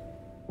already.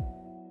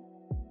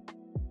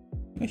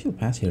 I should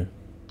pass here.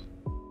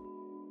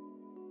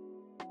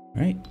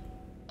 Right.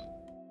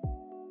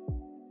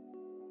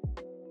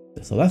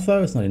 So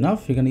Letho is not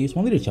enough. You're gonna use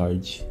 1 liter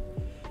charge.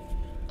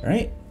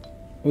 Alright.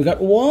 We got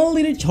 1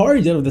 liter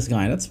charge out of this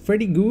guy. That's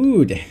pretty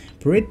good.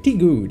 Pretty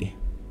good.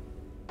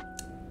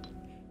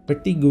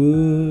 Pretty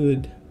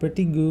good.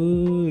 Pretty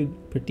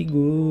good. Pretty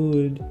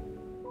good.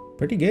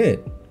 Pretty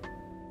good.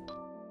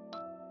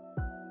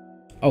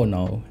 Oh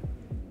no.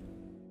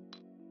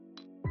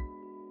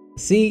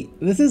 See,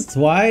 this is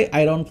why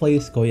I don't play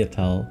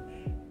Scoiatael.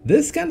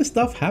 This kind of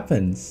stuff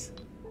happens.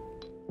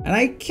 And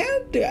I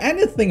can't do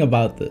anything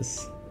about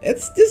this.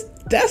 It's just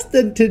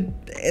destined to...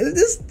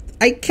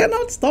 I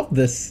cannot stop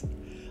this.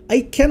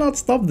 I cannot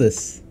stop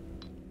this.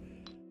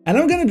 And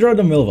I'm gonna draw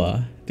the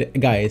milva.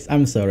 Guys,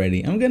 I'm so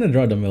ready. I'm gonna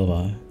draw the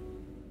milva.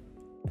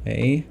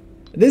 Okay.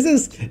 This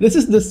is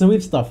the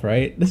sweet stuff,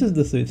 right? This is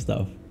the sweet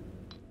stuff.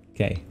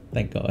 Okay,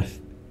 thank God.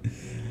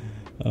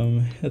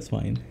 That's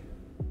fine.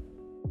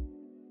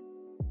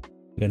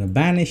 I'm gonna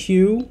banish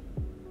you.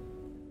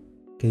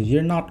 Because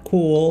you're not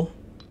cool.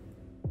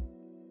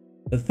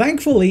 But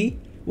thankfully,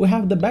 we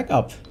have the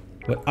backup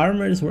with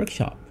Armor's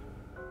Workshop.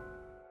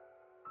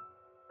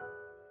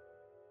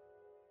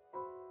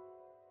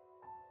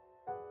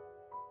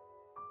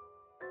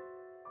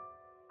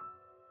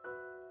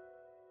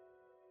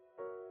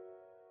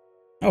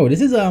 Oh,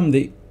 this is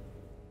the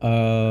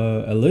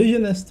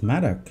Illusionist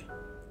Maddock.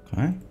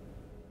 Okay.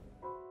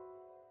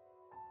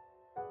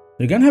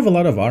 They're gonna have a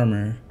lot of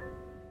armor.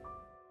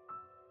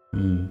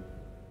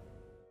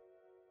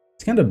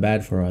 It's kind of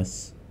bad for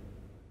us.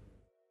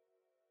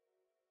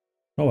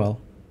 Oh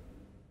well.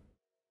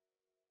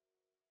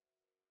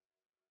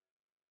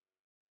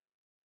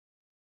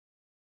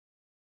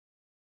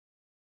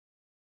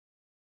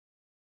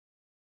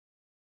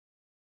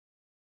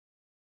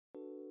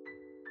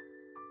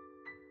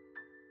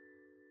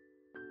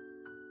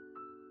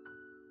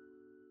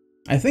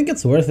 I think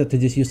it's worth it to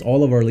just use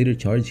all of our leader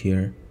charge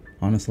here,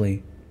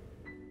 honestly.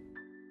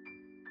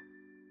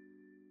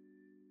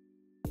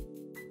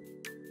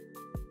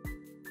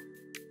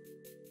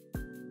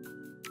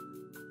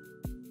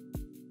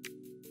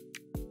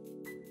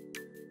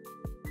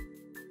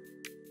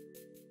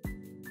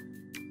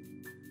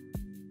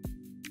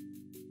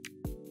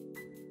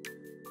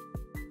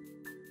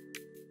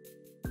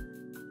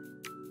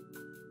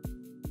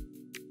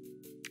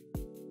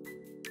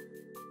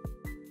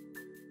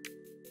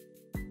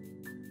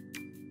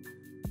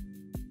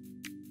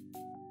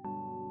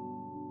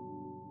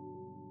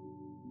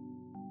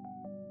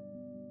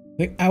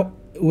 Like,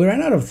 we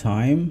ran out of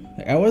time.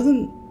 Like, I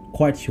wasn't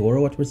quite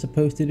sure what we're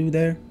supposed to do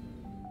there.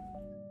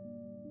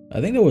 I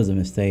think there was a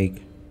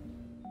mistake.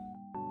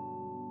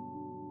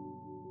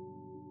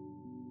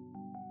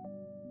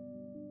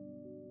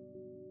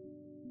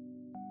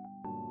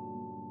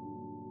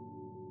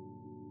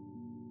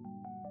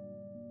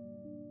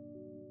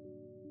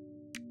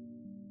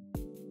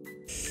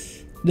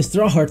 The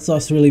straw heart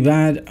sauce really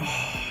bad.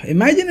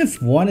 Imagine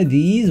if one of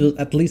these was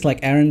at least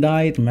like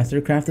Arendite,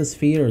 Mastercrafted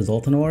Sphere, or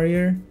Zoltan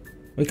Warrior.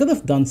 We could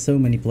have done so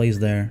many plays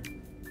there.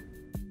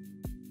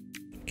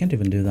 Can't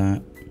even do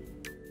that.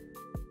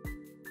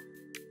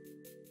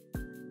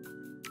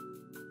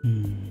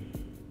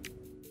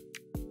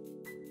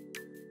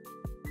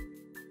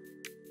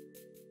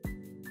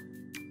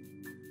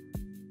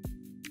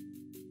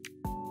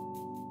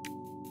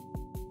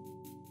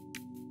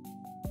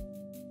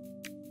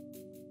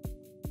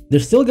 They're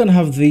still gonna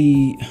have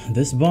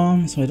this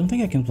bomb, so I don't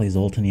think I can play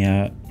Zoltan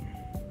yet.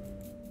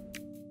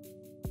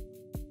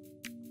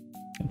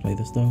 Can play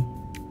this though.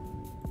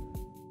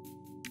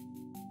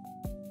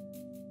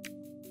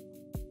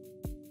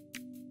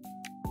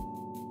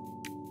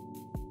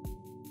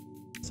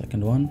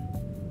 Second one.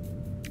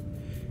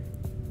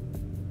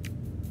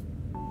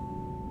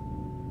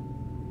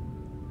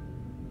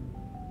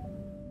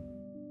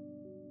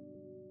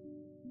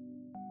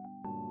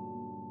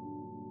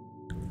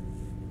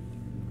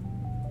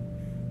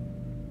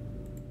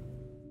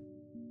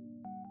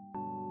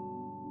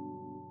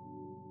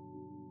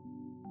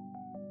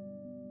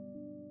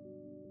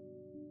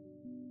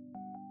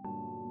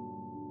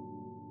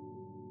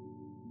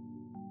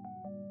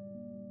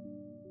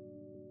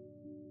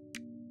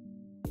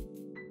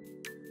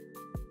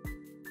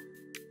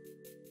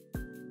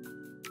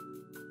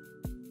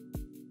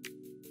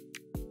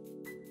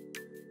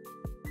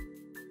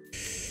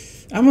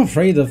 I'm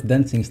afraid of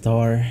Dancing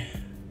Star.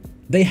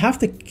 They have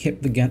to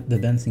keep the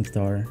Dancing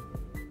Star.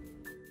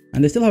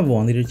 And they still have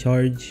 1 liter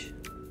charge.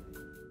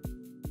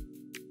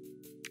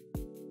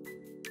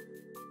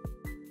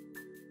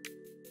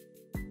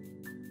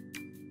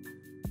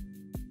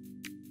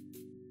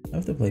 I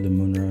have to play the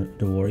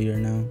Warrior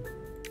now.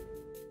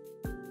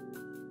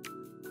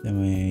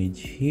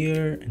 Damage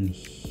here and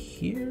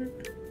here.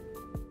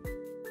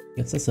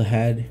 Gets us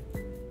ahead.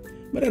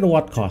 But at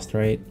what cost,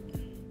 right?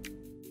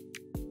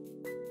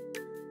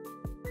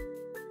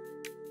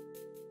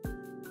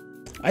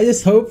 I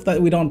just hope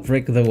that we don't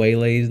break the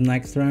waylays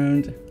next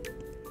round.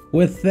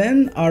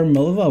 Within our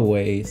milva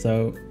way,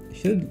 so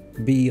should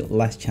be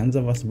less chance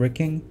of us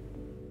breaking.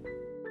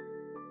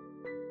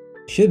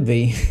 Should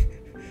be,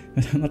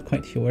 but I'm not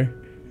quite sure.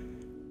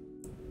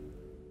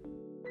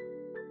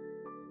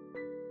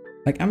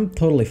 Like, I'm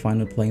totally fine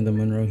with playing the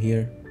Munro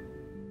here.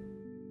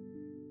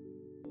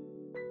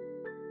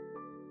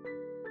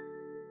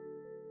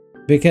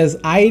 Because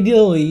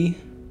ideally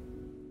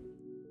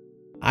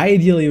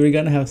we're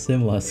gonna have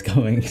Simlas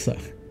coming, so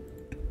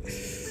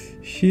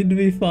should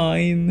be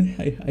fine.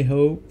 I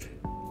hope.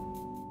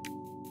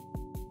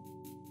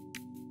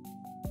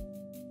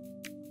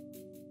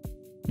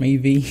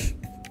 Maybe.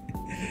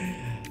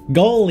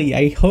 Golly,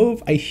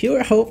 I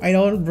sure hope I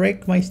don't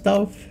break my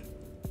stuff.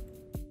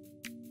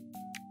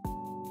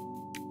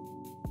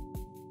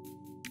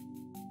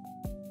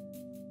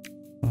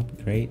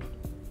 Great.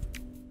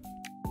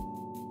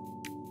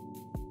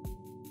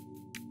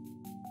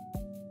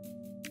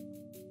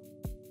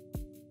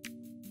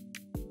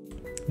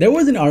 There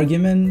was an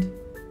argument,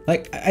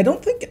 like, I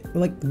don't think,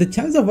 like, the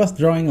chance of us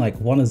drawing, like,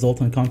 one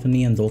Zoltan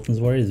Company and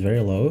Zoltan's War is very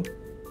low.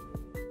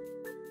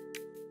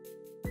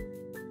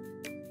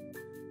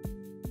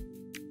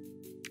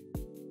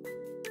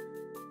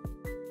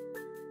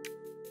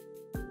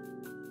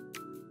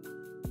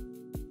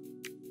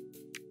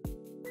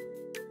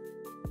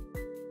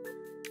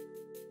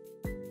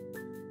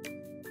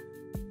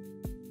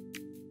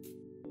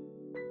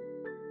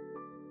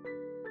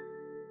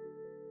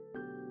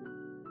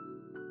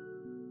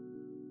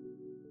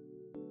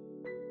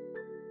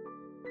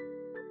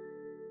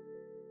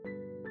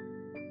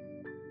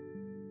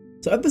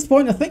 So at this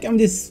point, I think I'm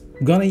just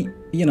gonna,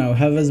 you know,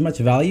 have as much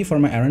value for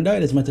my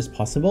Erendite as much as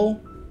possible.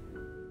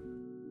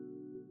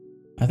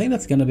 I think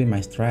that's gonna be my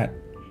strat.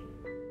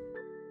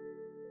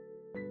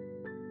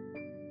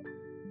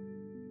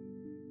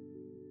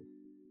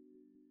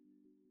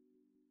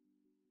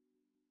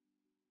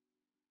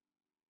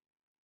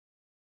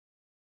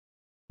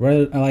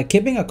 Rather, like,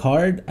 keeping a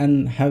card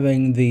and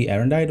having the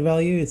Erendite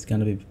value, it's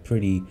gonna be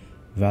pretty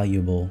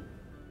valuable.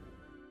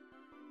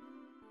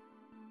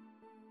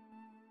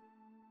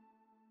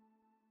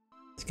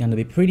 It's gonna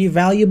be pretty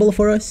valuable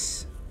for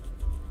us.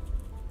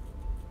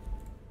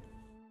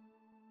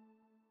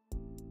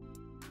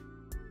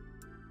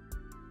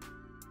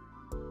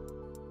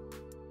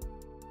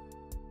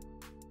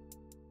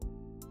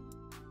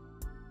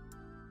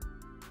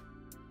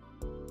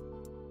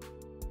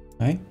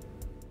 Okay.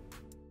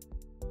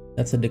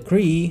 That's a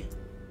decree.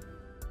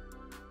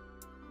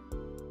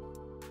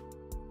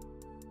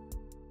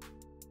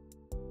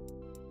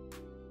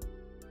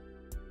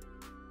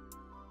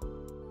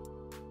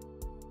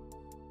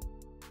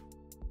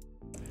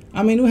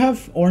 I mean, we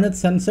have Ornate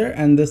Sensor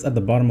and this at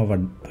the bottom of our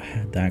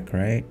deck,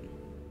 right?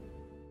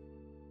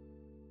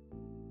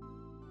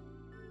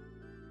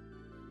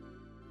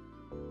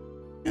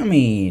 I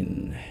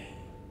mean,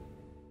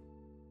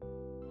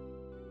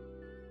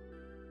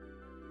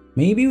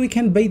 maybe we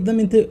can bait them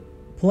into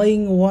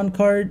playing one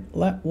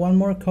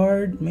more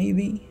card,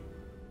 maybe.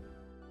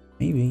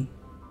 Maybe.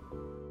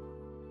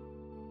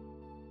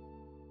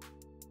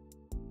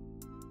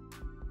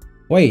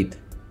 Wait,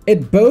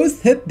 it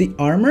both hit the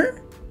armor?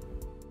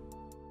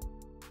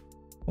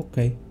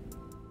 Okay.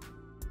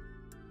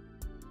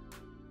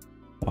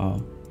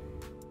 Wow.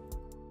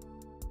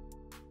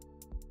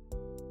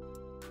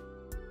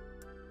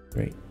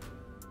 Great.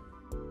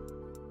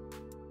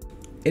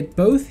 It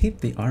both hit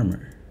the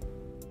armor.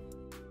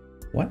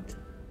 What?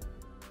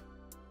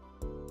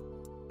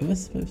 It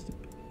was supposed to...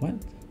 What?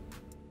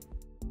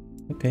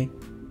 Okay.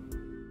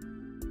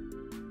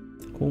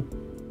 Cool.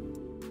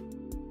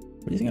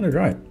 We're just gonna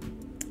draw it.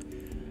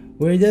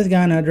 We're just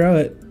gonna draw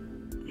it.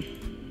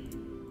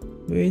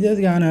 We're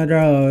just gonna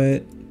draw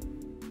it.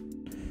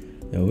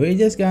 We're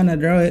just gonna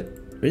draw it.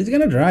 We're just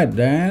gonna draw it,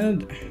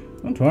 Dad.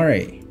 Don't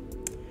worry.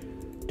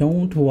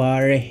 Don't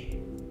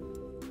worry.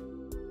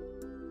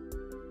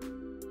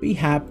 Be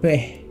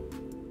happy.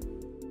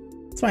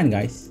 It's fine,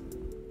 guys.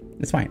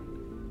 It's fine.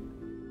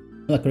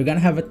 Look, we're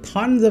gonna have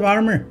tons of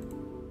armor.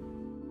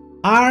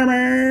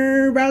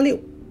 Armor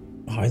value.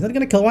 Oh, is that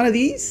gonna kill one of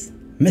these?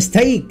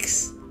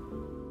 Mistakes.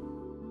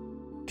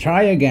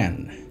 Try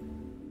again.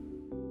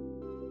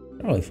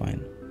 Totally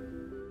fine.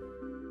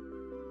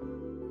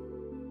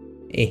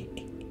 Eh.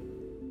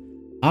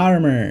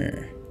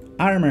 Armor.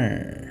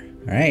 Armor.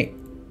 Alright.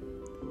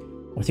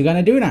 What you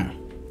gonna do now?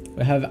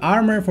 We have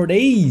armor for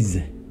days.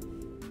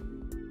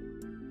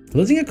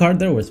 Losing a card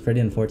there was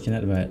pretty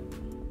unfortunate, but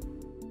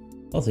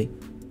we'll see.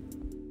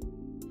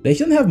 They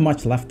shouldn't have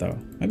much left though.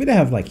 Maybe they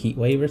have like Heat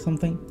Wave or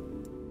something.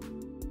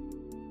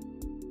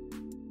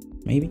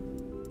 Maybe.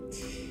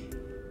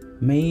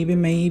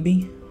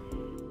 Maybe.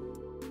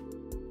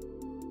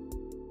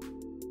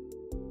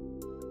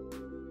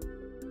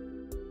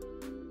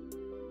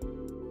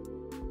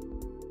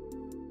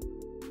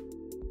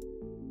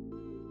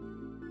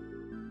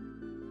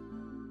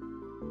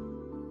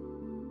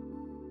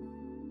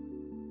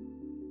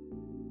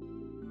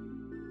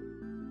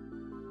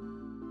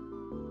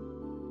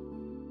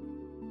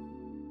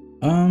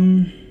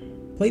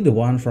 Play the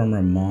one from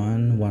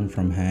Ramon, one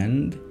from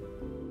hand.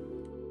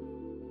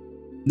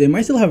 They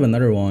might still have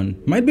another one.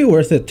 Might be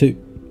worth it to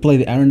play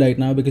the Erendite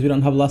now because we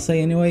don't have Lasse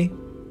anyway.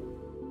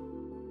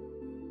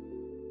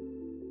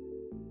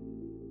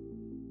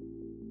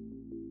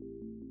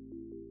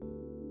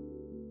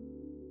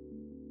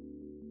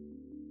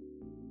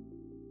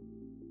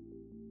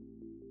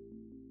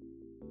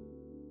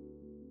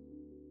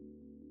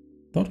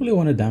 Don't really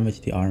want to damage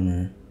the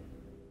armor.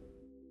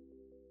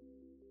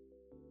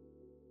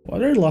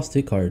 What are the last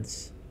two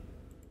cards?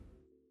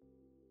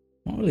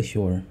 Not really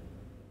sure.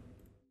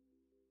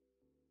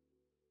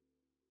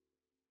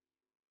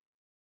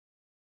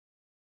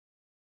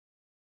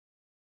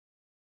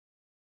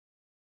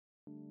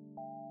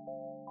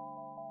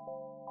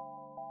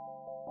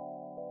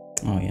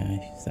 Oh yeah,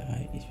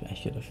 I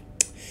should have.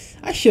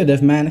 I should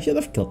have, man. I should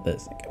have killed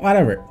this.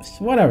 Whatever.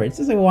 Whatever. It's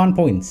just like 1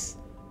 point.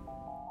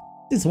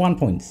 It's 1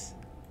 point.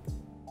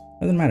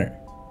 Doesn't matter.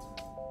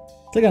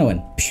 Still gonna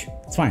win.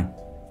 It's fine.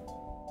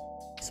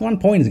 It's 1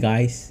 point,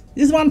 guys.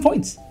 This is 1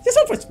 point. Just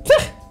 1 point.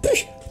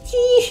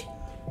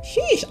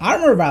 Sheesh.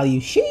 Armor value.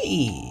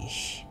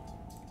 Sheesh.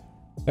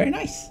 Very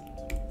nice.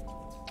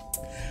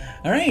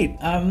 Alright,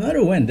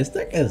 another win. This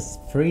deck is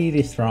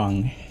pretty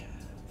strong.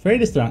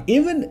 Pretty strong.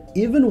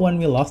 Even when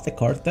we lost the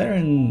card there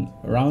in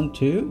round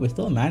 2, we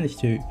still managed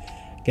to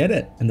get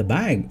it in the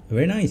bag.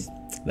 Very nice.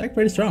 Deck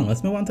pretty strong.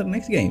 Let's move on to the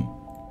next game.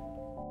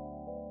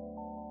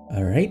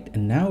 Alright,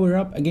 and now we're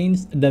up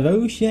against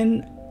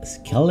Devotion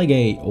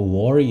Skellige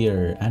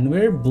Warrior, and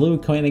we're blue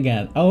coin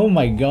again. Oh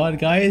my god,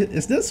 guys,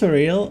 is this for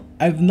real?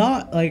 I've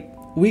not, like,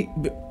 we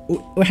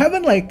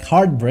haven't like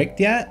hard bricked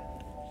yet,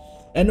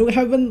 and we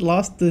haven't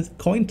lost the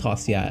coin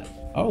toss yet.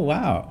 Oh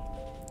wow,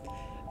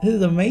 this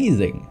is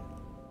amazing.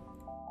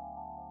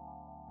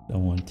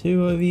 Don't want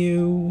 2 of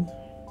you.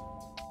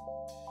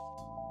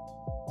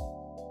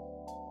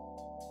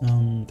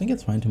 I think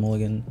it's fine to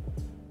mulligan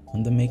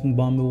on the making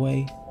bomb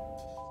away.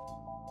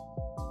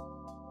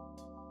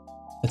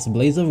 It's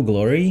Blaze of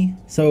Glory,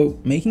 so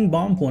making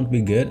bomb won't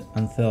be good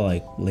until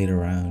like later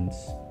rounds.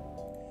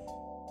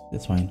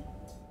 It's fine.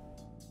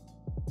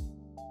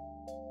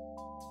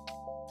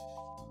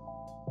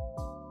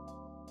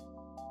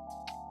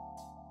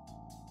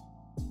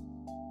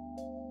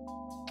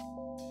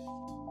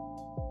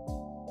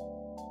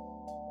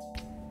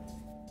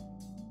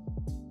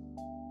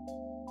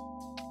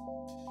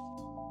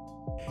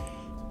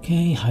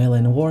 Okay,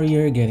 Highland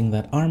Warrior getting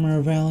that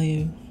armor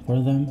value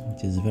for them,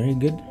 which is very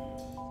good.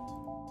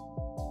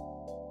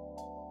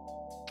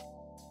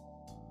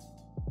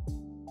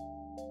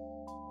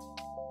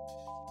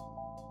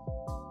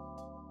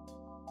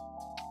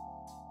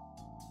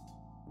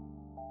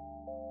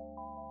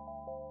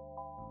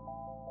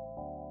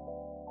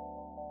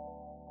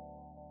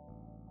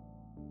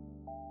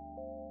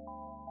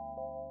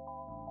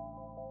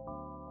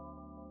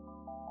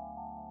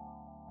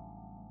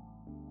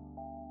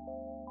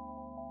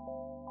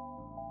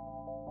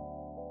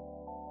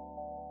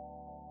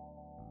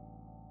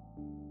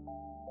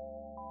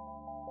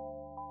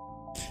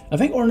 I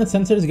think Ornate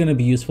Sensor is going to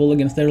be useful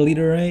against their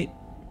leader, right?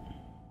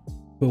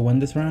 Who won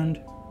this round?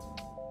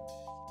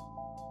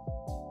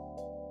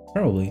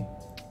 Probably.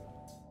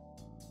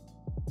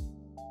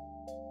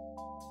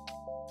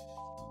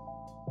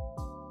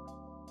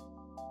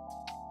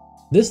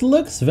 This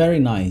looks very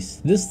nice.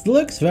 This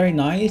looks very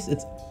nice.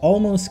 It's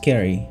almost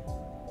scary.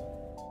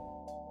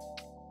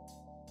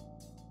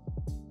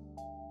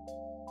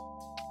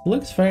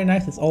 Looks very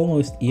nice. It's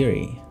almost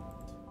eerie.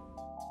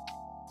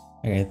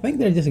 Okay, I think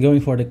they're just going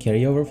for the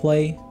carryover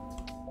play,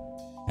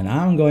 and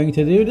I'm going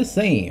to do the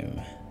same.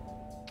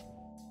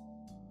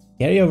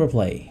 Carryover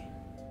play.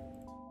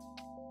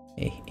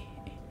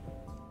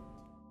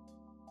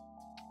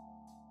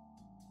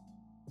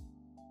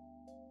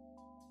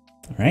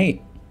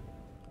 Alright.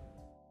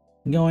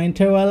 Going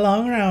to a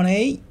long round,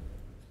 eh?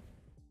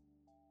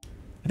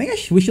 I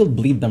think we should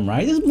bleed them,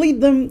 right? Just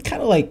bleed them,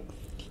 kind of like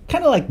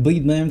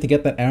bleed them to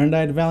get that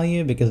erudite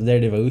value because of their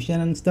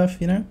devotion and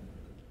stuff, you know?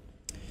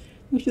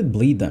 We should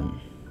bleed them.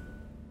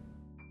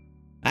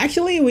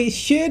 Actually, we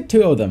should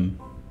 2 of them.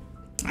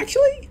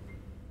 Actually,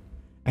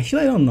 I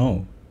don't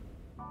know.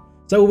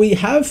 So we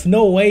have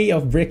no way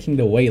of breaking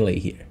the waylay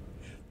here,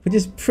 which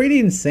is pretty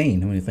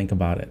insane when you think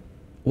about it.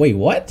 Wait,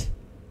 what?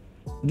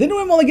 Didn't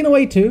we mulligan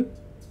away too?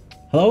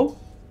 Hello?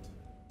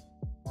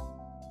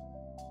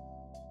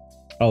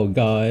 Oh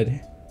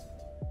god.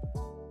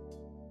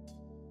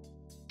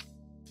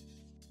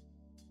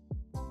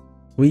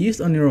 We used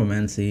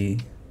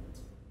Oniromancy.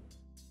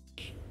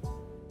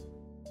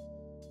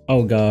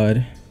 Oh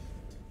god.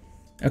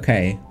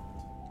 Okay.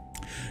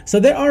 So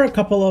there are a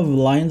couple of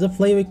lines of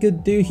play we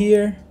could do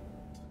here.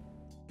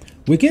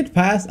 We could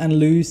pass and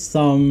lose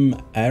some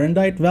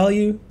erudite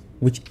value,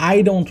 which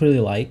I don't really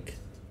like.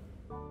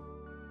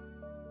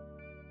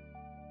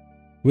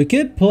 We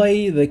could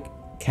play the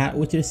Cat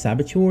Witcher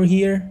Saboteur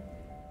here.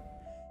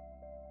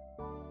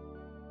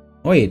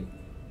 Wait.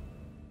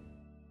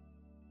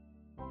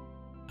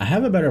 I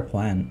have a better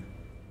plan.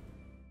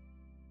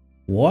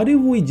 What if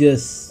we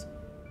just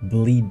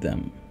bleed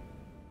them?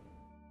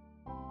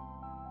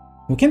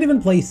 We can't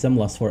even play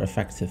Simlas for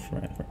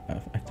effectively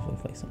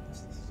play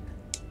Simlas.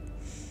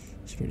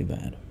 It's pretty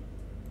bad.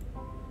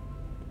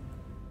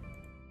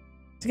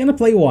 He's gonna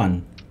play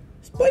 1.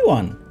 Just play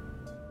 1.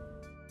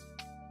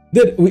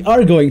 Dude, we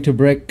are going to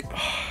break.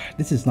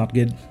 This is not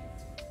good.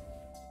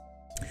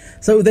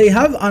 So they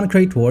have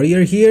Uncrate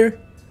Warrior here,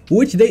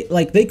 which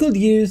they could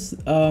use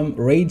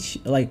Rage,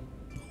 like,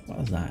 what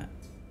was that?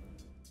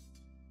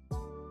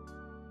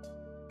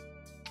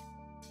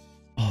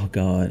 Oh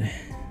god.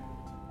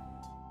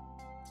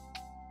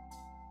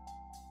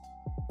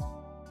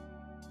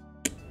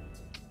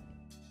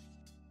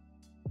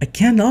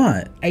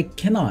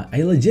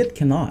 I legit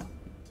cannot.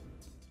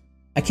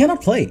 I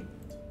cannot play.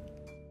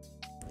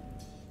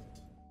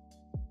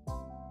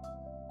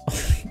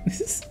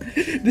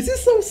 This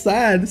is so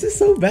sad. This is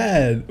so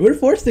bad. We're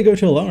forced to go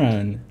to a long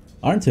run,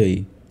 aren't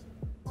we?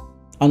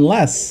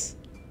 Unless...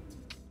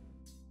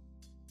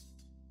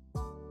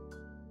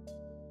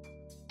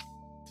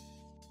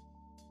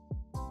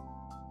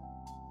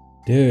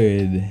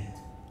 Dude,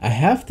 I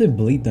have to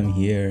bleed them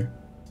here.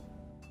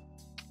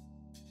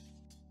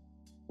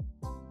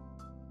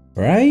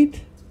 Right?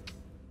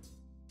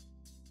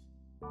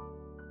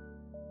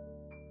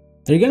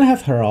 They're gonna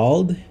have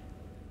Herald.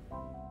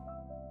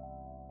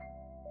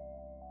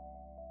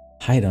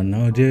 I don't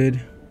know, dude.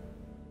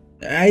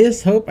 I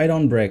just hope I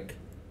don't brick.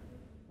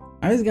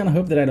 I'm just gonna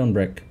hope that I don't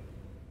brick.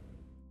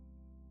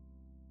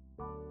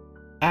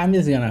 I'm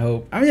just gonna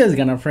hope. I'm just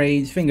gonna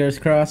pray. Fingers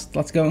crossed.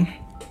 Let's go.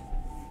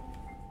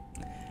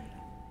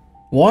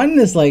 One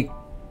is like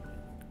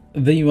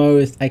the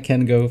most I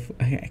can go.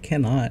 I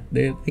cannot,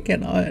 dude. I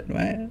cannot,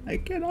 man. I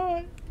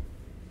cannot.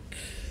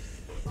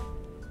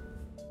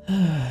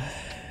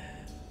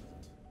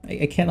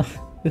 I cannot.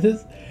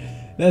 This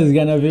is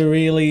gonna be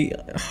really.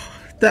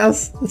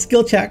 That's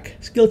skill check.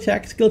 Skill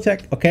check. Skill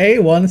check. Okay,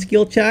 one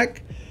skill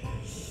check.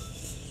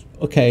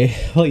 Okay,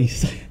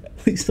 please,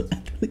 please,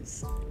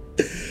 please.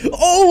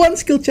 Oh, one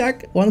skill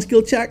check. One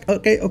skill check.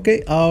 Okay,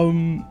 okay.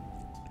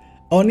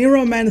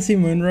 Oniromancy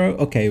Munro.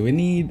 Okay, we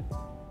need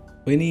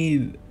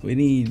Munro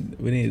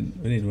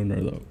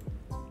though.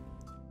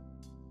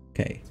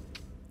 Okay.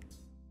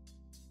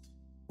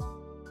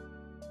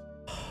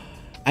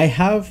 I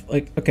have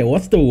like, okay,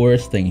 what's the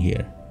worst thing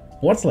here?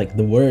 What's like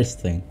the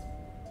worst thing?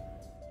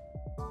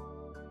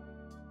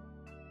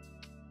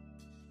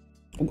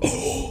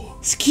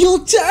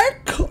 Skill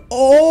check!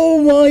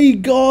 Oh my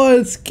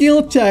god,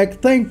 skill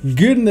check. Thank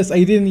goodness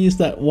I didn't use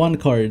that one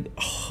card.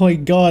 Oh my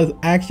god,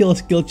 actual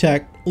skill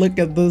check. Look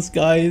at this,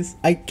 guys.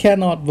 I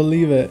cannot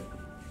believe it.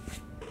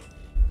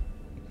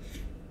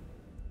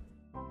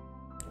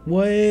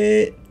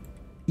 What?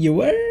 You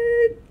were?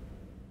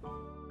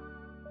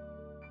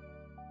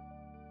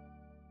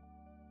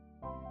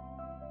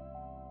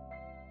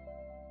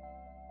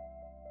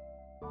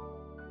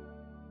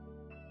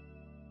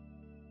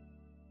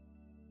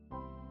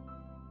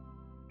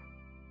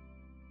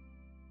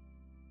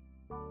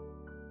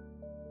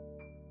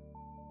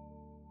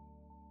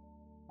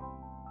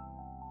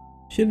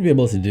 Should be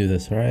able to do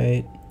this,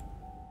 right?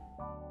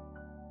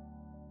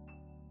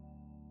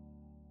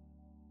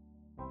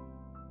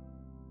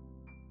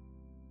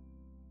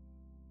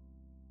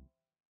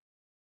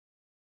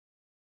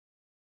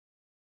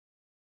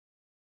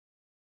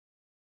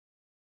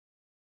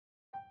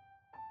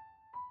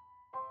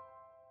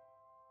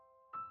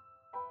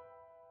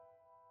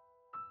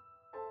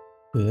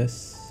 Do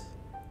this.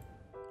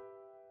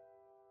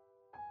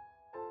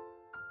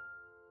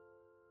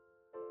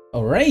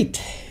 All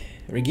right,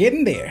 we're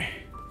getting there.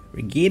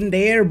 We're getting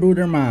there,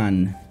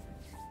 Bruderman.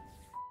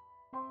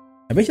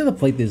 I bet you have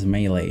played this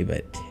melee,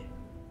 but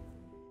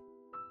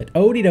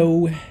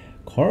oh-de-do.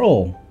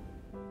 Coral.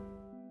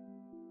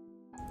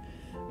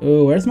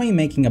 Oh, where's my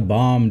making a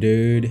bomb,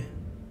 dude?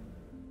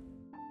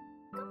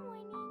 Good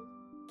morning.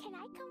 Can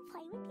I come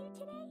play with you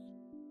today?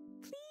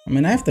 Please? I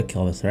mean, I have to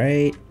kill this,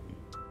 right?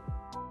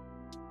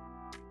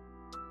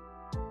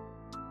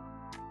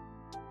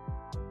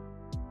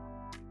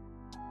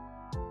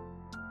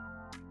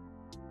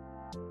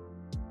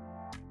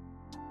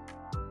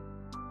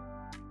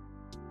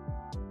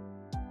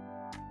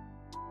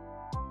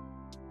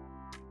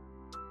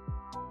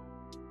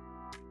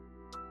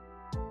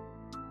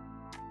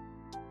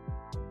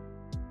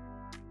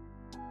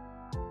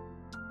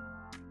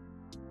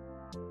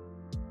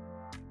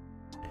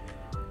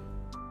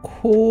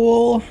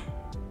 Cool.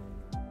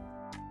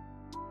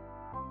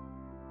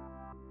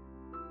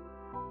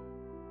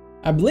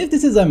 I believe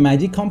this is a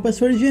magic compass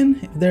version,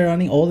 if they're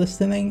running all this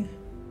thing.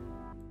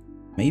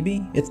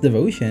 Maybe it's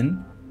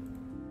devotion.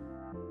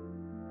 Good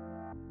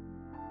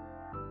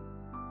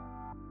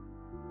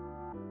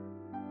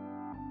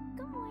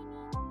morning.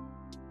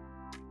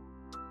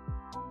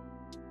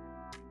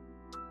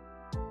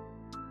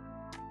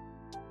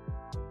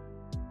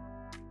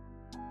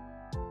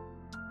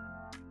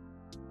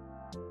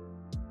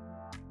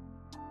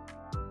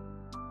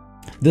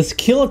 The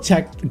skill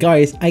check,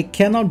 guys, I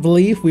cannot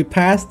believe we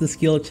passed the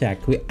skill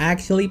check. We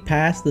actually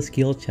passed the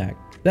skill check.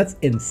 That's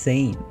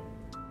insane.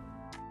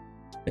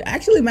 We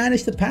actually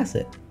managed to pass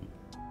it.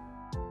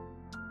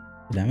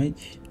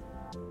 Damage.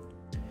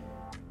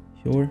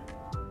 Sure.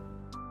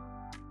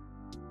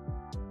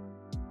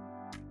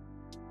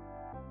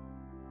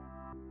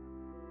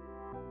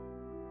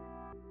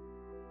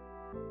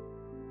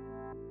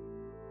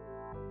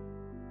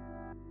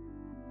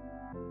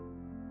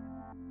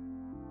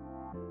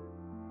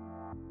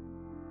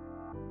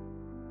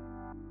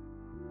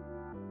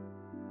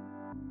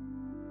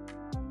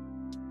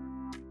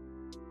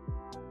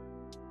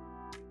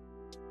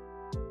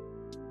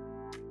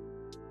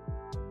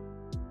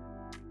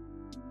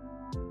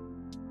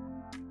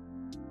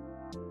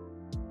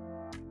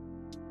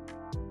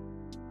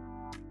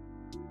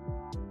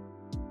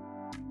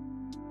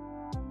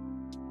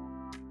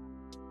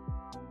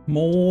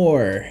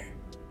 More.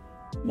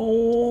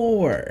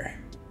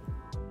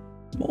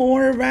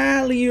 More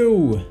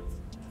value.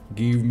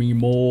 Give me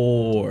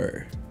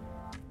more.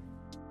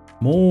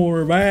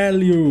 More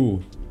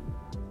value.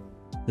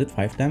 Is it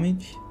 5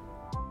 damage?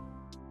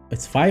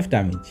 It's 5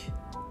 damage.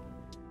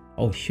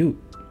 Oh shoot.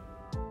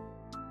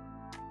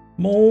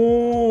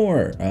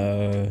 More.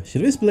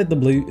 Should we split the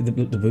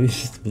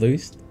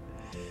boost?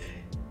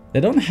 They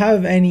don't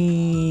have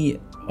any.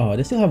 Oh,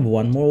 they still have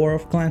one more War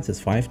of Clans. It's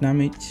 5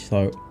 damage.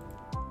 So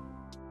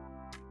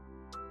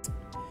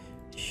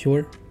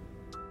sure.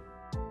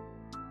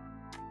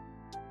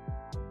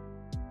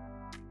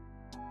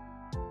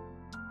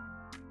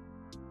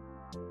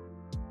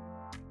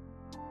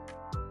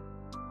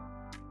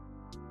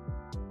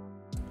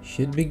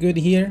 Should be good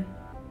here.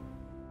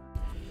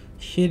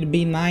 Should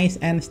be nice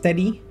and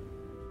steady.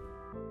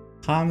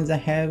 Comes a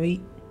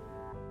heavy.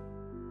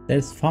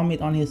 There's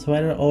vomit on his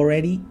sweater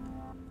already.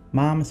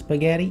 Mom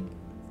spaghetti.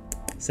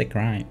 It's a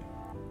crime.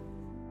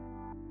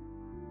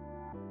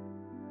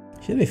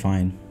 Should be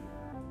fine.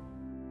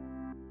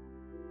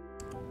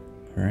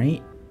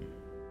 Right.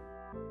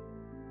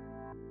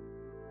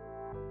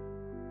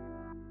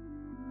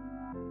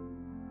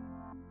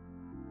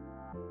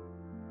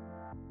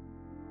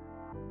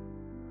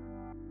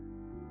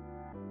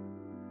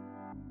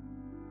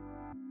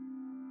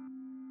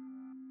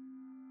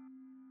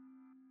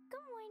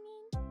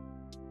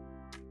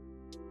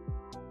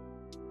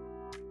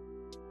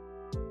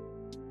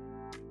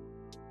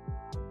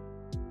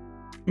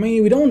 I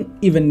mean, we don't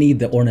even need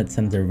the Ornate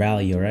Sensor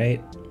value,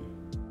 right?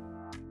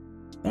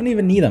 Don't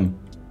even need them.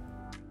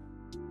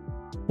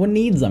 Who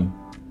needs them?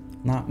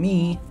 Not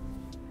me.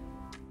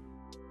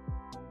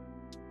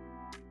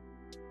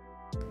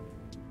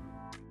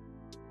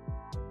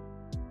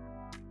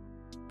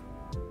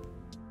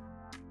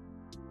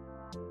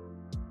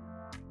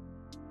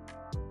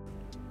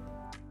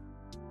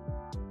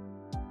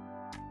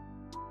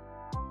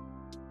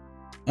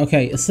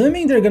 Okay,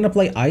 assuming they're gonna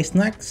play Ice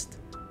next.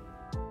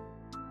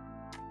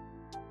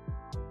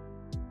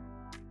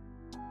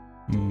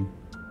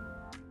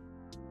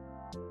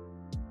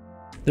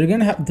 They're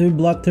gonna have to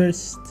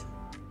Bloodthirst.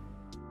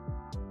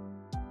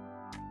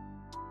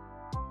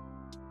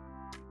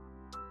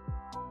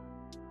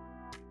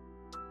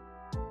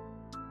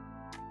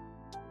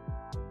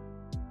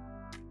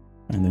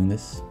 I'm doing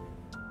this.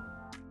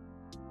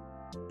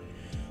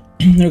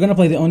 They're gonna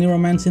play the Only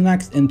Romancy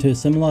next into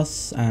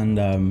Simlas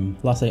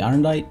and Last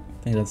Ironite.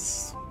 I think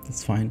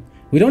that's fine.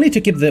 We don't need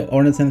to keep the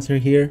Ornate Sensor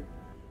here.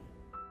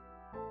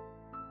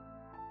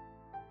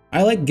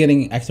 I like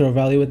getting extra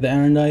value with the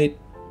Ironite.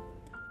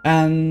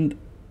 And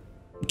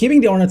keeping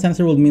the Ornate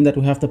Sensor will mean that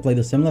we have to play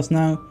the Simlas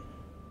now.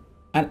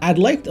 And I'd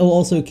like to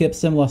also keep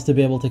Simlas to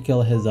be able to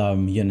kill his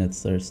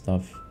units or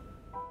stuff.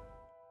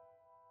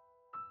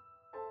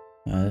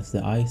 That's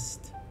the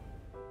iced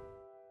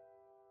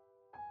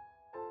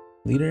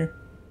leader.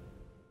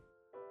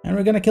 And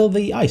we're gonna kill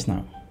the ice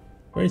now.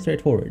 Very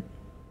straightforward.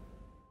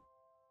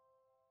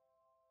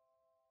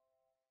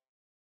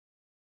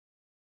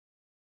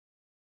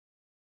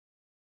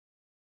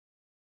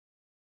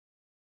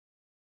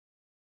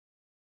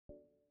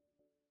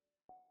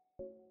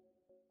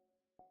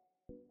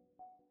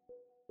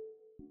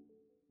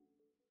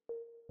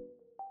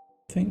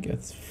 I think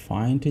it's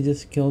fine to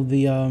just kill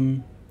the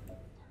Time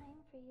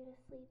for you to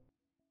sleep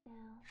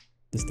now.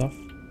 the stuff.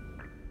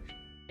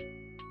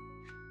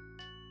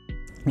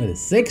 Look at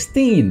this,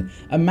 16,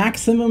 a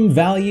maximum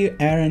value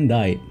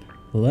Erendite.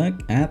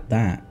 Look at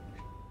that.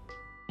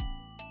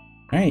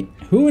 Right,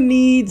 who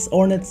needs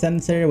Ornate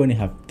Sensor when you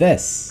have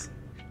this?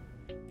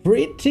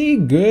 Pretty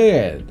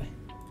good.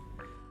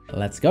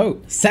 Let's go.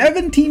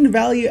 17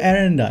 value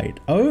Erendite.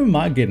 Oh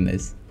my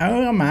goodness.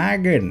 Oh my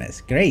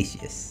goodness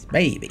gracious,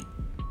 baby.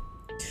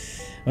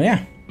 Well,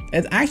 yeah,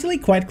 it's actually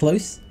quite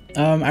close.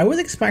 I was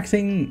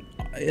expecting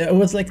it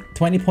was like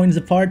 20 points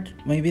apart,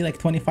 maybe like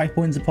 25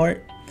 points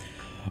apart.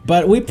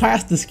 But we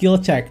passed the skill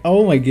check.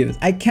 Oh my goodness.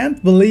 I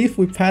can't believe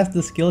we passed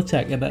the skill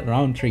check at that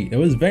round 3. It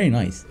was very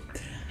nice.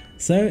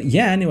 So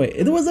yeah, anyway,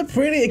 it was a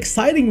pretty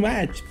exciting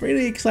match.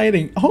 Pretty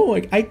exciting. Oh,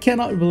 I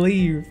cannot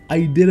believe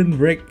I didn't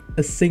break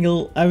a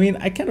single. I mean,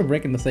 I kind of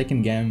break in the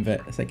second game,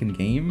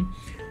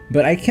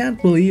 but I can't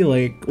believe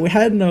like we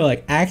had no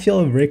like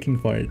actual breaking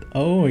part.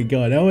 Oh my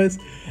god, that was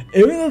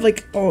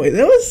like, oh,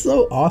 that was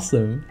so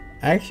awesome.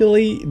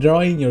 Actually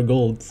drawing your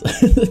golds.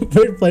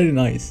 pretty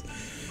nice.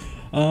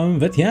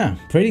 But yeah,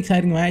 pretty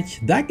exciting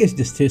match. Deck is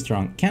just too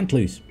strong, can't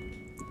lose.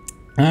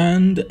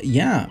 And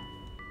yeah,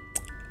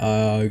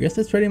 I guess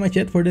that's pretty much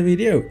it for the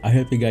video. I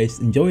hope you guys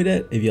enjoyed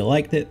it. If you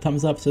liked it,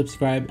 thumbs up,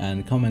 subscribe,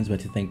 and comments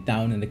what you think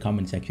down in the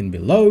comment section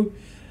below.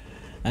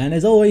 And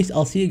as always,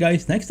 I'll see you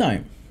guys next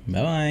time.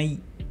 Bye bye.